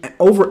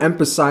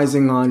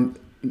 overemphasizing on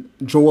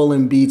Joel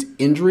Embiid's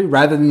injury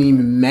rather than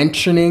even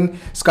mentioning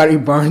Scotty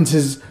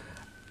Barnes'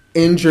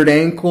 injured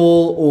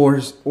ankle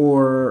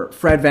or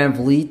Fred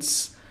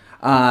VanVleet's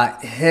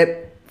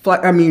hip.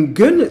 I mean,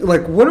 goodness,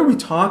 like, what are we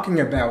talking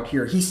about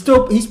here? He's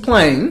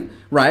playing,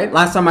 right?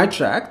 Last time I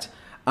checked,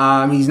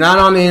 he's not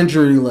on the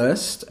injury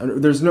list.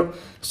 And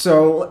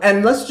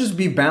let's just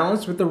be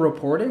balanced with the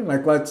reporting.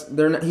 Like,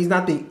 he's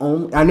not the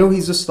only. I know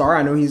he's a star.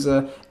 I know he's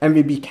a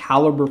MVP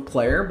caliber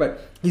player,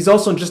 but he's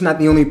also just not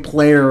the only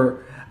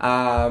player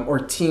or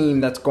team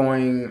that's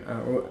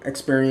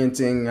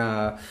experiencing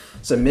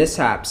some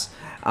mishaps.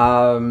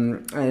 I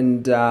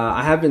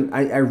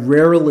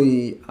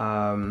rarely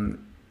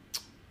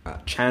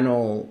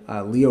channel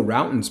Leo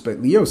Routens, but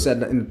Leo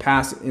said in the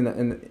past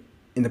in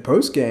the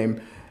post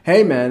game,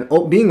 hey man,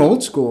 being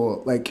old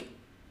school, like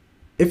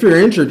if you're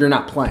injured, you're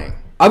not playing.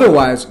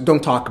 Otherwise,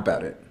 don't talk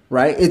about it.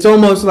 Right? It's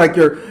almost like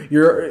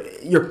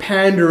you're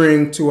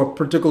pandering to a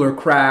particular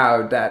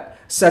crowd that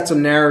sets a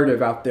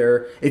narrative out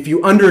there. If you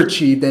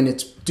underachieve, then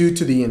it's due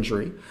to the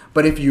injury.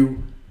 But if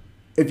you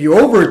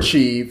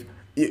overachieve,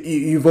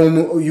 you've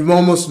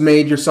almost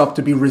made yourself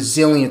to be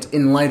resilient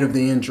in light of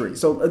the injury.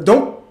 So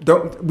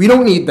we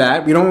don't need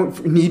that. We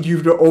don't need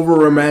you to over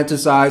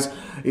romanticize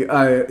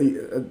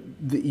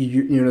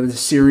the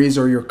series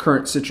or your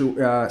current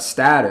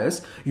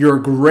status. You're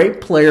a great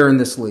player in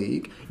this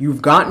league.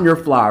 You've gotten your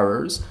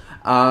flowers.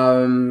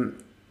 You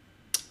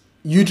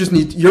just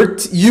need you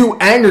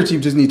and your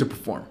team just need to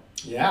perform.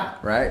 Yeah.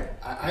 Right.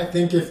 I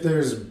think if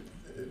there's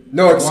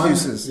no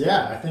excuses.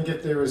 I think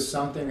if there was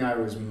something I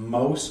was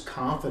most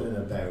confident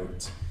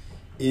about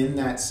in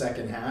that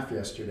second half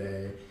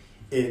yesterday,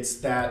 it's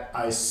that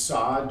I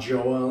saw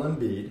Joel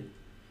Embiid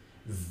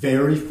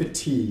very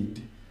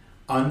fatigued,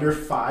 under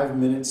 5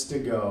 minutes to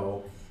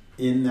go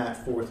in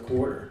that fourth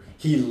quarter.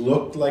 He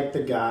looked like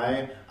the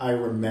guy I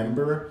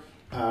remember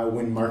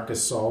when Marc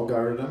Gasol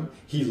guarded him.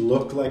 He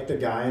looked like the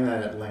guy in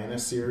that Atlanta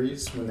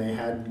series when they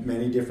had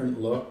many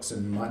different looks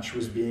and much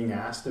was being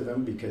asked of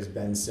him because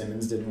Ben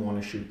Simmons didn't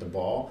want to shoot the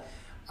ball.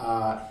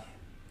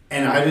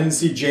 And I didn't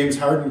see James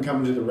Harden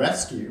come to the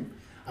rescue.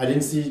 I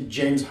didn't see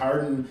James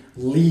Harden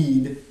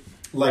lead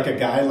like a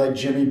guy like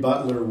Jimmy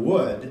Butler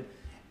would.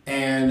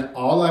 And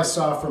all I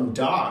saw from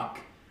Doc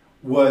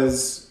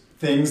was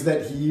things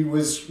that he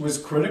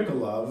was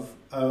critical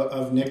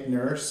of Nick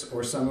Nurse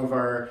or some of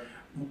our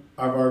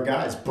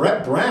guys.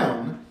 Brett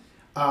Brown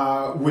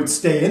would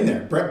stay in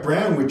there. Brett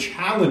Brown would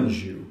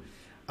challenge you.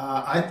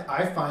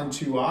 I find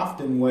too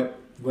often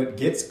what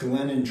gets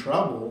Glenn in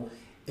trouble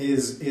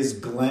is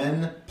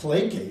Glenn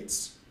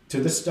placates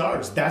to the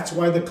stars. That's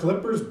why the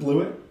Clippers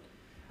blew it.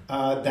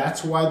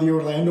 That's why the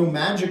Orlando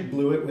Magic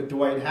blew it with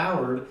Dwight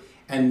Howard.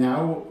 And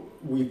now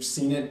we've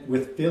seen it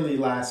with Philly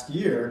last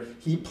year.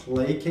 He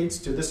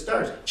placates to the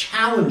stars.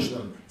 Challenge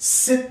them.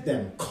 Sit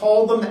them.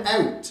 Call them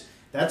out.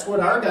 That's what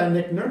our guy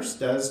Nick Nurse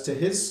does to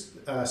his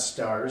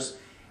stars.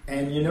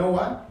 And you know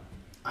what?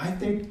 I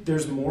think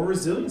there's more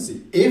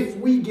resiliency. If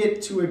we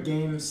get to a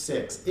Game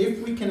 6,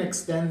 if we can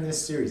extend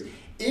this series,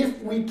 if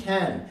we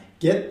can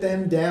get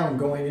them down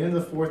going into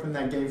the fourth in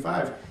that Game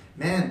 5,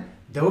 man,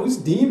 those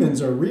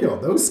demons are real.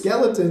 Those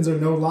skeletons are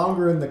no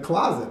longer in the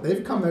closet.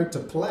 They've come out to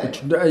play.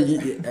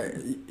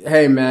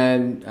 Hey,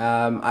 man,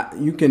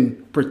 you can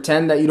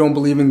pretend that you don't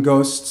believe in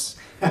ghosts.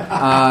 You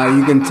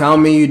can tell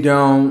me you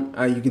don't.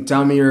 You can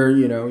tell me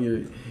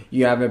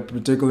you have a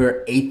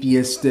particular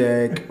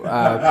atheistic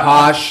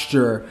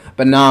posture.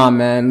 But nah,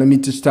 man, let me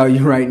just tell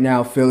you right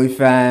now, Philly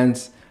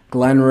fans,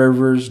 Glenn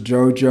Rivers,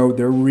 JoJo,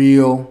 they're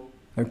real.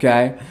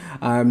 Okay,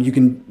 you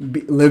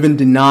can live in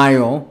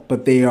denial,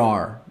 but they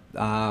are.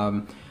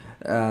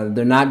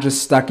 They're not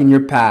just stuck in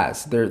your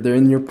past. They're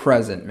in your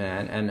present,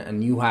 man,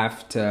 and you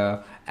have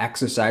to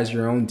exercise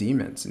your own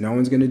demons. No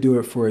one's going to do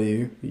it for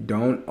you. You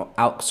don't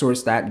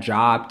outsource that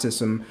job to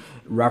some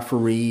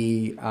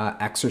referee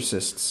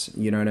exorcists,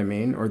 you know what I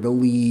mean, or the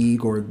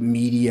league or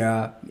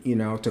media, you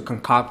know, to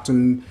concoct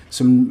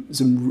some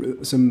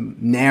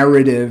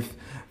narrative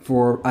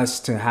for us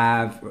to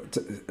have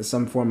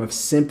some form of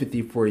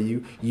sympathy for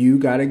you. You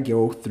got to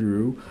go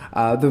through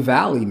the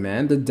valley,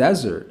 man, the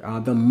desert,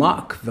 the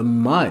muck, the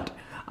mud,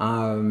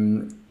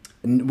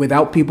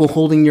 without people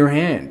holding your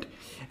hand.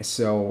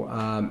 So,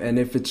 and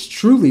if it's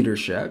true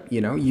leadership,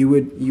 you know, you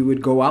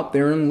would go out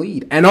there and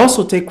lead, and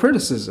also take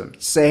criticism.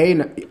 Say,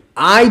 hey,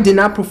 I did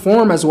not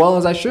perform as well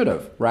as I should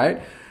have,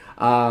 right?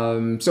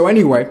 So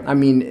anyway, I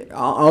mean,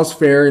 all's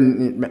fair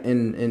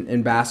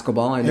in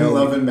basketball. I know in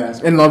love and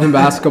basketball. In love and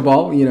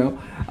basketball, you know.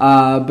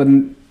 But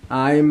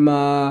I'm,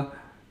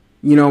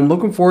 you know, I'm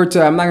looking forward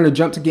to. I'm not going to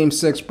jump to Game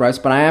 6, Bryce,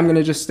 but I am going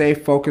to just stay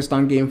focused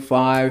on Game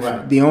 5.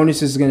 Right. The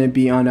onus is going to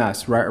be on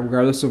us, right?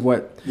 Regardless of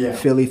what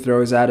Philly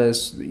throws at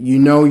us. You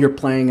know, you're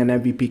playing an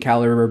MVP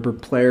caliber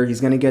player.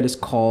 He's going to get his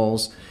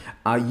calls.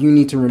 You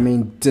need to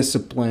remain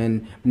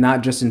disciplined,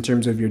 not just in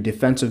terms of your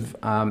defensive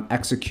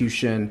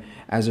execution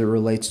as it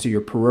relates to your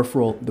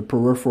peripheral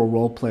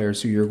role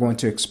players who you're going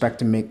to expect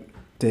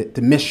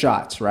to miss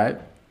shots, right?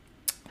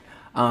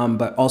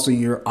 But also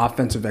your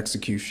offensive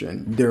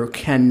execution. There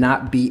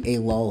cannot be a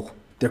lull.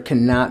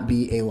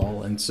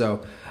 And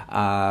so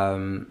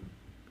I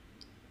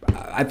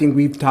think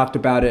we've talked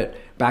about it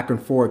back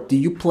and forth. Do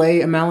you play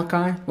a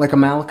Malachi? Like a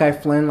Malachi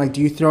Flynn? Like, do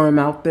you throw him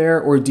out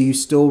there, or do you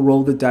still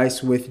roll the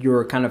dice with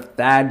your kind of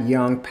Thad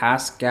Young,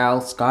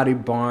 Pascal, Scotty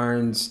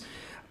Barnes,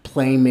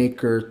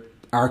 playmaker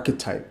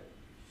archetype?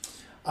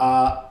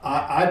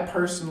 I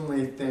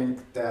personally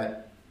think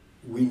that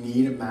we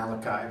need a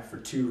Malachi for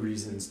two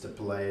reasons to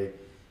play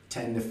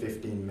 10 to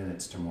 15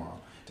 minutes tomorrow.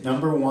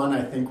 Number one,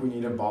 I think we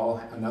need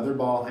another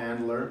ball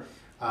handler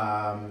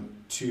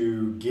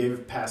to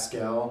give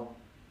Pascal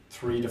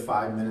 3 to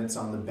 5 minutes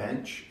on the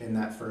bench in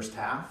that first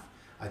half.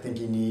 I think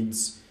he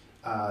needs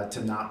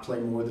to not play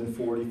more than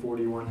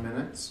 41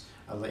 minutes.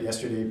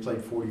 Yesterday he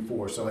played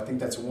 44, so I think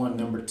that's one.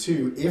 Number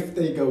two, if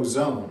they go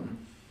zone,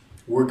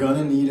 we're going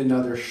to need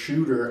another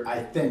shooter,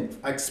 I think,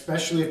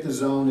 especially if the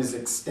zone is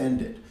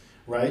extended,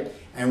 right?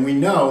 And we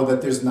know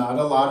that there's not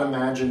a lot of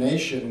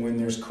imagination when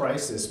there's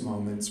crisis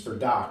moments for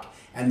Doc.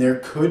 And there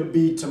could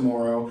be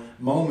tomorrow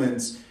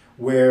moments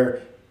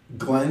where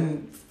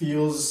Glenn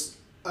feels,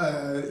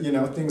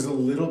 things a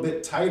little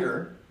bit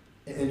tighter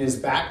in his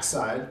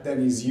backside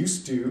than he's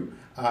used to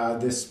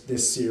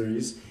this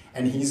series.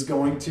 And he's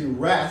going to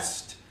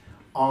rest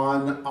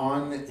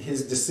on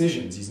his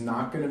decisions. He's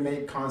not going to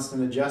make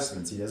constant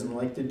adjustments. He doesn't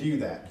like to do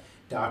that.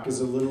 Doc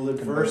is a little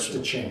adverse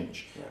to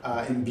change.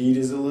 Embiid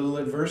is a little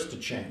adverse to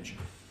change.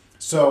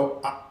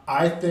 So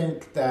I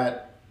think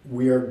that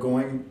we are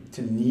going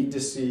to need to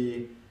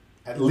see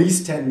at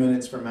least 10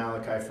 minutes from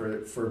Malachi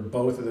for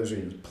both of those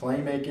reasons.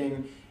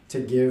 Playmaking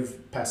to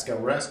give Pascal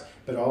rest,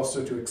 but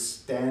also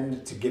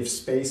to give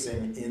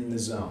spacing in the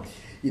zone.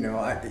 You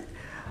know,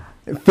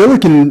 Philly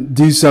can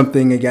do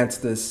something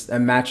against this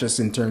and match us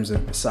in terms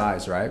of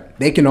size, right?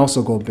 They can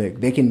also go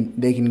big. They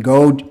can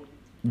go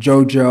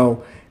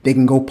JoJo. They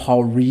can go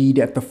Paul Reed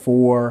at the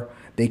 4.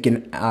 They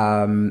can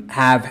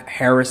have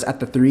Harris at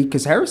the 3,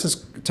 because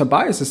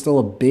Tobias is still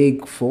a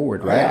big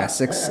forward, right? At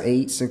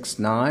 6'8",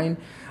 6'9",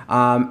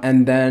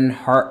 and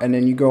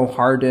then you go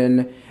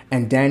Harden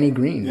and Danny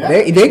Green. Yeah.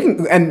 They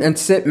can and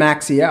sit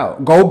Maxey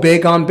out. Go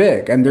big on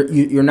big, and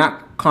you're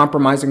not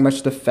compromising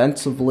much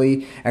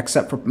defensively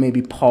except for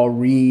maybe Paul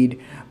Reed,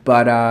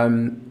 but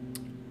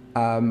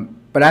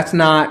that's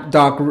not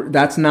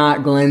that's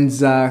not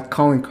Glenn's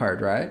calling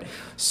card, right?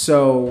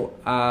 So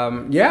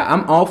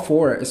I'm all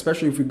for it,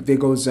 especially if they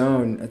go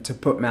zone, to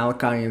put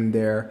Malachi in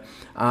there.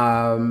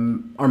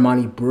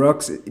 Armani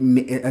Brooks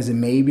as a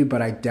maybe,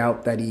 but I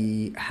doubt that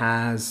he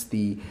has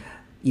the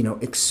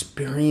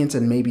experience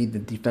and maybe the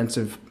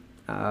defensive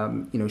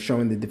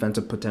showing the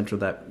defensive potential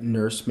that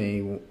Nurse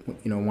may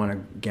want to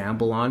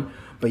gamble on.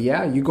 But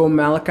yeah, you go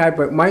Malachi.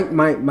 But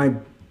my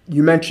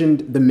you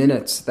mentioned the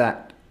minutes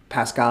that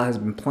Pascal has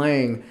been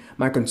playing.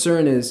 My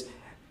concern is,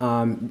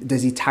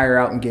 does he tire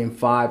out in Game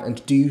 5?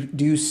 And do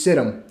you sit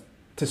him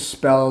to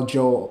spell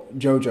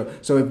JoJo?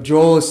 So if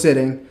Joel is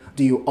sitting,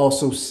 do you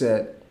also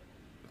sit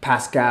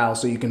Pascal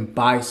so you can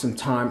buy some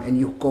time and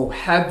you go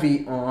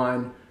heavy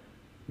on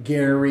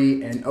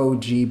Gary and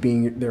OG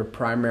being their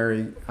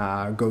primary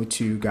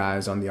go-to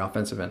guys on the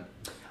offensive end?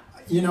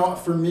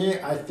 For me,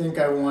 I think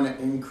I want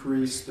to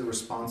increase the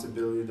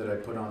responsibility that I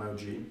put on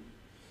OG.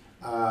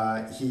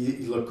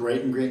 He looked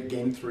great in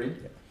Game 3.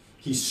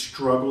 He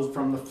struggled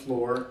from the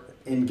floor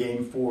in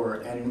Game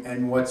 4.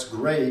 And what's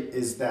great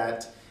is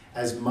that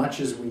as much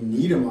as we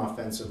need him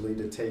offensively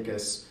to take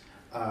us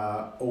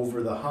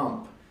over the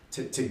hump,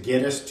 to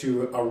get us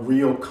to a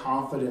real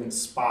confident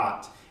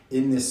spot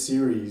in this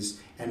series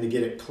and to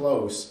get it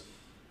close,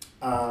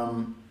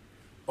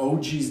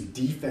 OG's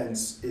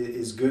defense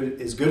is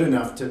good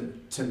enough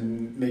to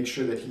make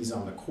sure that he's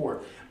on the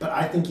court. But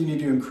I think you need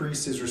to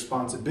increase his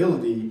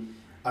responsibility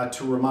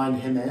to remind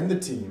him and the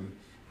team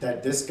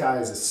that this guy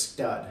is a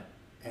stud,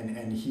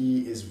 and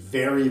he is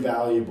very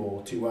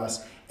valuable to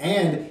us.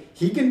 And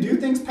he can do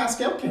things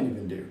Pascal can't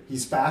even do.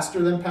 He's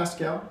faster than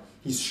Pascal.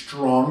 He's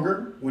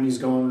stronger when he's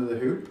going to the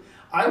hoop.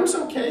 I was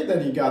okay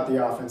that he got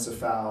the offensive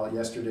foul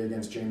yesterday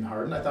against James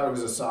Harden. I thought it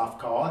was a soft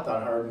call. I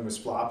thought Harden was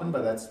flopping,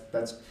 but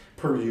that's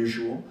per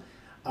usual.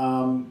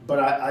 But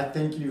I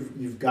think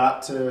you've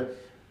got to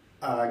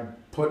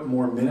put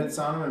more minutes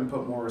on him and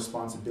put more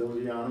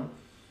responsibility on him.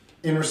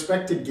 In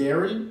respect to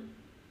Gary,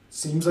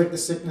 seems like the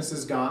sickness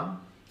is gone.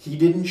 He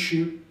didn't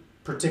shoot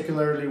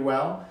particularly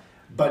well,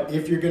 but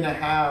if you're going to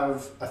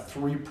have a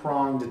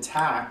three-pronged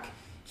attack,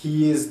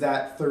 he is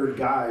that third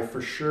guy for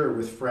sure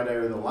with Fred out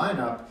of the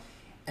lineup.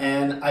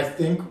 And I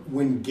think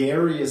when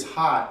Gary is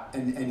hot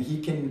and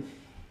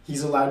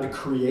he's allowed to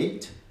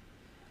create,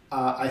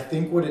 I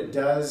think what it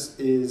does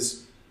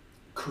is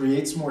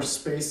creates more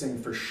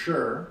spacing for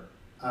sure,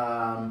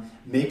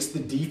 makes the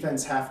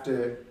defense have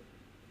to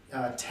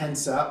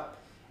tense up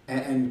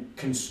and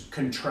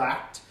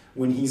contract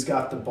when he's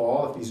got the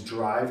ball, if he's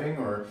driving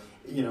or,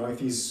 if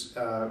he's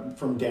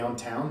from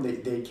downtown,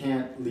 they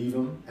can't leave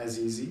him as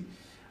easy.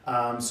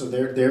 So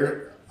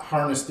they're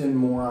harnessed in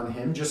more on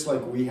him, just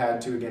like we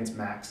had to against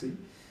Maxey.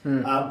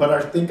 But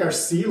I think our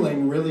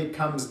ceiling really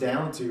comes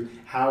down to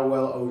how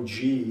well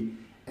OG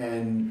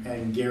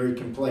and Gary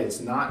can play.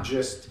 It's not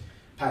just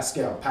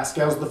Pascal.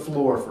 Pascal's the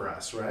floor for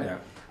us, right? Yeah.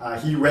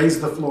 He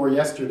raised the floor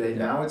yesterday.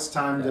 Yeah. Now it's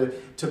time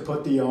to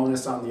put the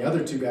onus on the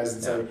other two guys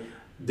and say,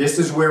 this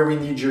is where we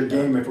need your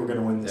game if we're going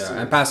to win this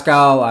series. And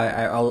Pascal,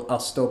 I'll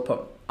still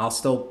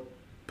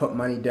put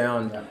money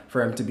down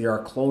for him to be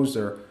our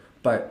closer.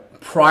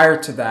 But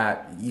prior to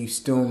that, you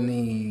still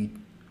need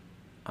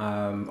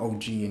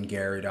OG and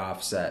Gary to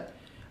offset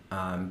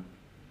the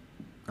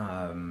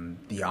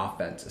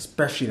offense,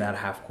 especially that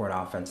half-court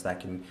offense that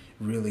can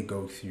really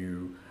go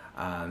through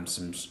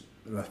some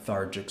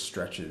lethargic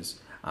stretches.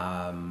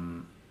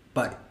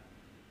 But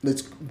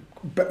let's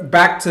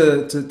back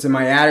to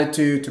my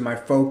attitude, to my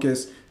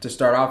focus, to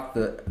start off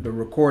the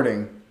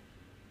recording.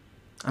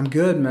 I'm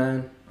good,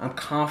 man. I'm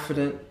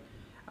confident.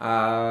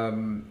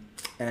 And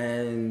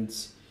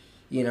it's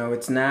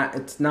not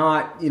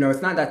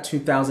that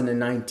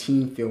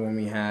 2019 feel when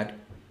we had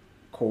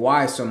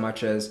Kawhi so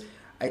much as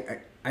I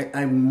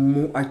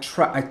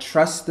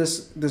trust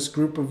this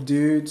group of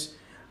dudes.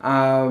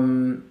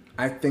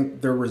 I think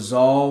their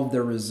resolve,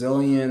 their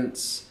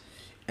resilience,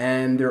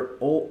 and the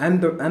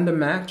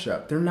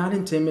matchup. They're not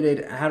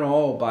intimidated at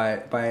all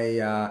by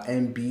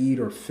Embiid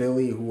or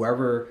Philly,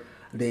 whoever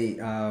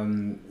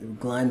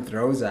Glenn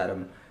throws at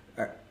them.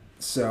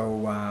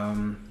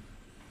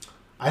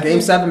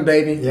 Game 7,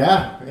 baby.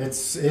 Yeah,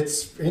 it's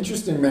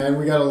interesting, man.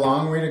 We got a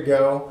long way to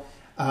go.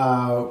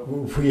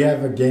 We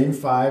have a Game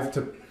 5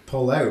 to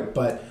pull out.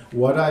 But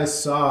what I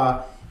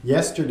saw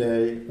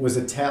yesterday was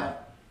a tell.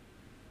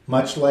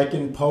 Much like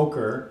in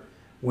poker,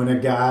 when a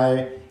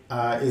guy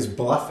is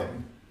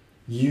bluffing,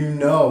 you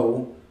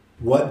know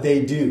what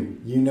they do.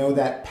 You know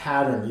that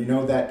pattern. You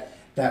know that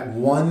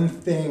one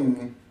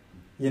thing,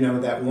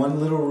 that one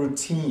little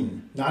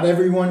routine. Not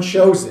everyone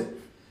shows it,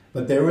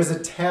 but there was a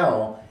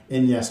tell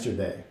in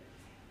yesterday.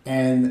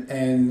 And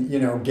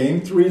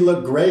Game 3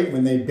 looked great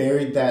when they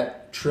buried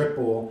that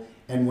triple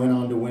and went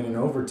on to win in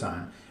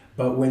overtime.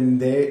 But when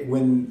there's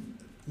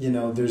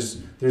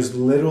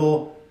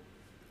little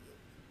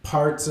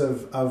parts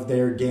of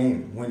their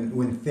game,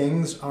 when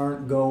things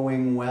aren't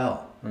going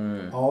well,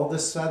 all of a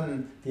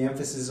sudden the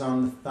emphasis is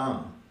on the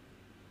thumb.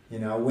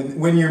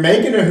 When you're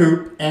making a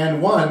hoop and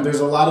one,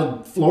 there's a lot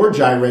of floor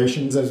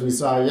gyrations as we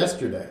saw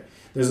yesterday.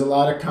 There's a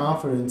lot of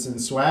confidence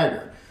and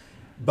swagger.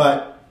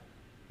 But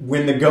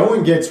when the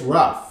going gets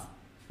rough,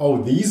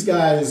 these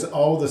guys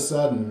all of a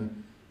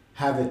sudden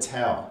have a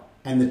tell.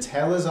 And the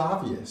tell is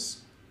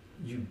obvious.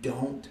 You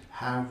don't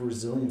have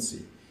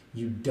resiliency.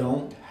 You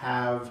don't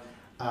have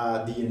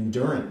the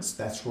endurance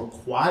that's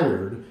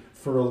required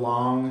for a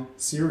long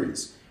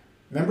series.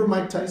 Remember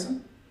Mike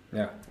Tyson?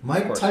 Yeah.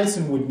 Mike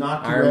Tyson would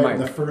knock you out in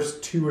the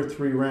first 2 or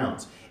 3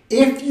 rounds.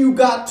 If you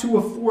got to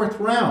a 4th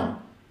round,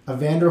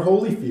 Evander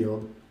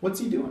Holyfield, what's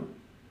he doing?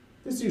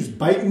 This dude's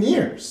biting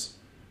ears.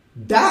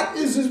 That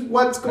is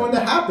what's going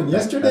to happen.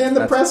 Yesterday in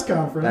the press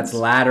conference. That's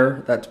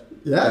ladder. That's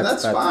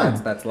fine.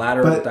 That's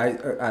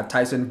ladder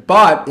Tyson.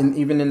 But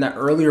even in that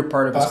earlier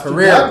part of his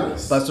career,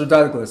 Buster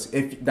Douglas.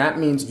 If that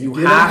means you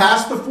have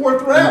past the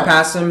 4th round, you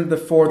pass him the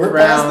 4th round.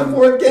 Past the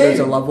 4th game. There's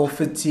a level of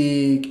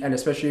fatigue, and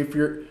especially if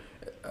you're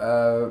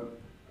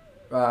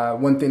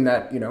one thing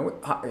that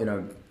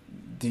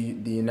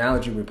the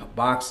analogy with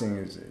boxing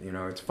is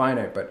it's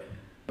finite, but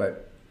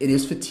it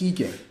is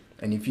fatiguing.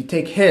 And if you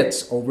take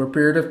hits over a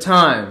period of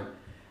time,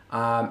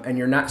 and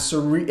you're not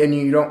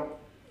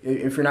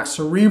if you're not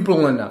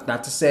cerebral enough,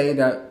 not to say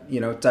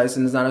that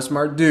Tyson is not a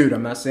smart dude.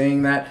 I'm not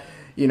saying that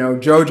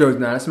JoJo's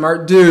not a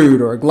smart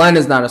dude or Glenn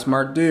is not a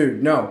smart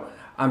dude. No,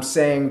 I'm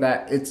saying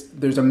that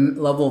there's a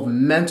level of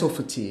mental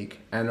fatigue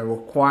and a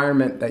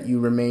requirement that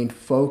you remain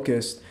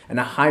focused and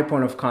a high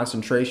point of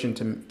concentration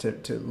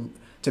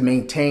to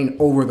maintain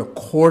over the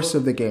course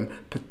of the game,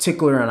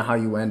 particularly on how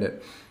you end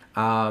it.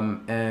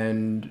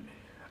 And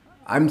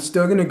I'm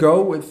still going to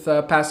go with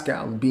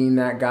Pascal being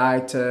that guy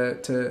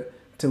to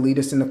lead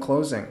us in the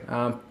closing.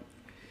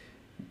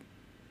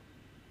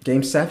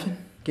 Game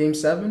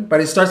 7, but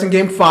it starts in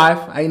Game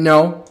 5. I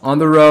know, on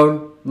the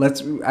road.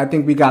 I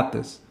think we got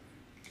this.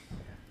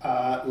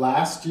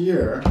 Last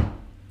year,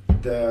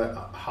 the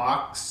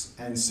Hawks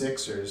and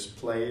Sixers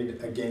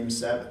played a Game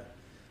 7.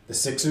 The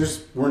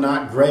Sixers were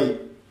not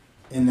great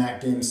in that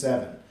Game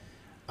 7.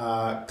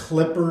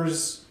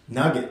 Clippers,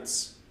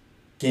 Nuggets,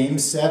 Game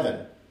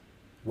 7,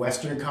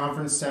 Western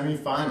Conference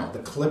semifinal. The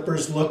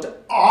Clippers looked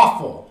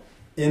awful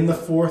in the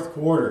fourth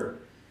quarter.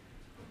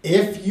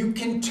 If you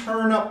can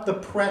turn up the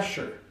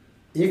pressure,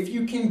 if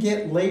you can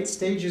get late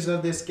stages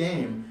of this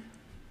game,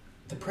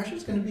 the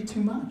pressure's going to be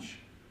too much.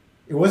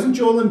 It wasn't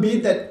Joel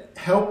Embiid that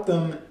helped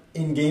them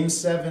in Game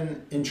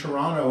 7 in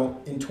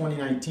Toronto in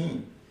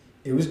 2019.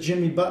 It was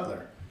Jimmy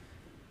Butler.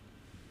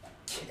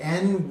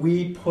 Can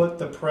we put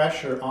the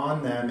pressure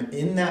on them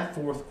in that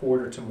fourth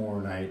quarter tomorrow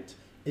night?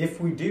 If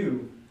we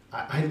do,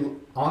 I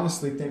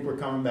honestly think we're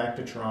coming back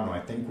to Toronto. I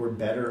think we're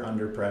better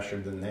under pressure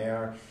than they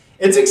are.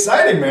 It's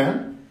exciting,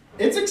 man.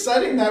 It's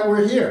exciting that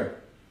we're here.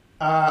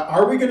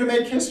 Are we going to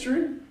make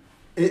history?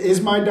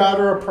 Is my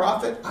daughter a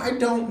prophet? I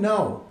don't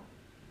know.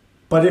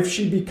 But if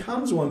she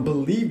becomes one,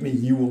 believe me,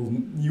 you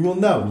will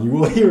know. You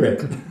will hear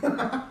it.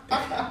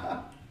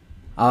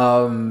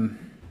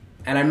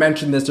 And I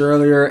mentioned this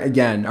earlier.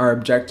 Again, our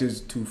objective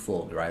is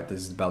twofold, right?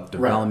 This is about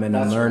development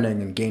and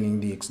learning and gaining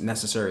the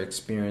necessary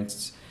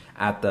experience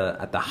at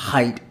the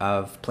height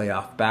of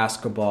playoff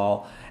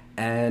basketball.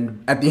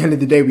 And at the end of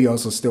the day, we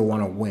also still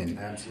want to win.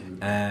 Absolutely.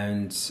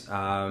 And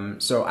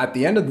so at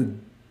the end of the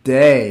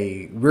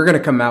day, we're going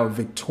to come out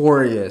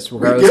victorious. We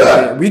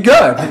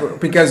good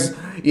because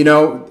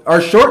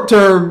our short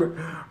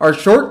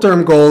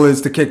term goal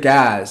is to kick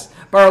ass,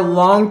 but our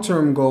long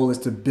term goal is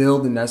to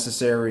build the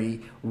necessary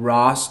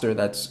roster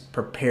that's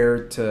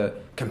prepared to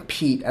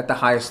compete at the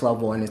highest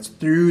level. And it's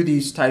through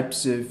these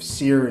types of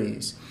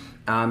series,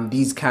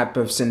 these type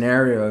of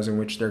scenarios in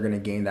which they're going to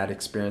gain that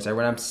experience.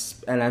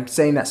 And I'm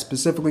saying that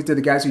specifically to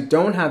the guys who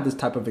don't have this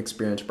type of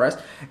experience, Bryce,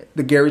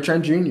 the Gary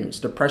Trent Jr.'s,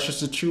 the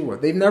Precious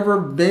Achiuwa. They've never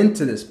been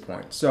to this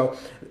point. So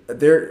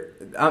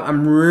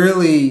I'm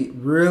really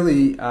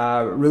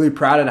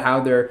proud of how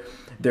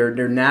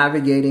they're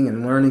navigating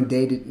and learning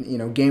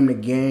game to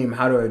game,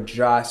 how to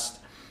adjust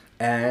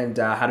and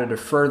how to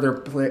defer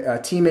their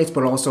teammates,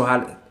 but also how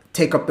to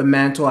take up the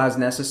mantle as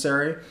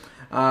necessary.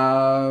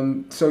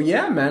 So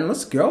yeah, man,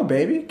 let's go,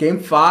 baby. Game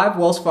 5,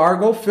 Wells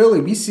Fargo,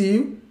 Philly. We see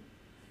you.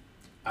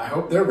 I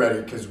hope they're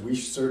ready because we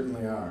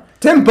certainly are.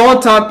 Tim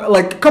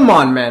Bontemps, come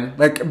on, man.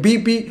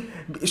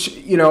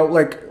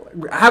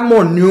 Have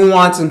more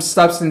nuance and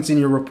substance in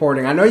your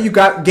reporting. I know you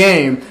got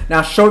game.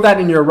 Now show that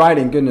in your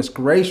writing. Goodness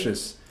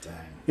gracious. Dang.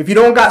 If you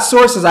don't got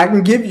sources, I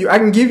can give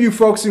you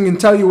folks who can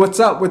tell you what's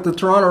up with the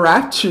Toronto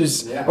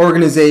Raptors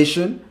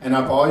organization. And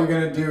if all you're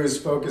going to do is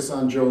focus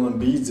on Joel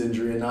Embiid's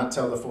injury and not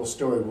tell the full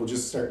story, we'll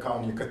just start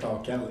calling you Cathal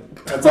Kelly.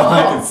 That's all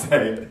I can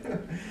say.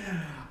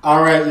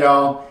 All right,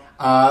 y'all.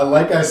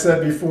 Like I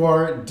said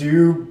before,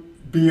 do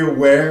be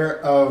aware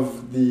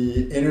of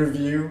the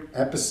interview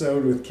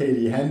episode with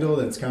Katie Hendel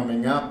that's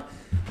coming up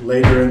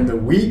later in the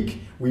week.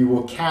 We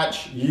will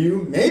catch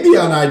you maybe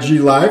on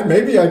IG Live.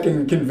 Maybe I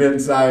can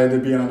convince Zaya to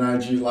be on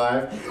IG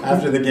Live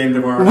after the game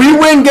tomorrow. We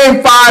win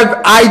Game 5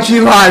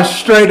 IG Live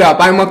straight up.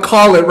 I'm going to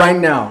call it right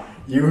now.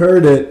 You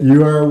heard it.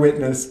 You are a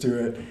witness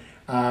to it.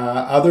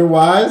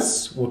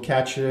 Otherwise, we'll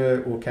catch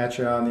you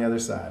on the other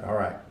side. All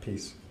right.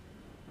 Peace.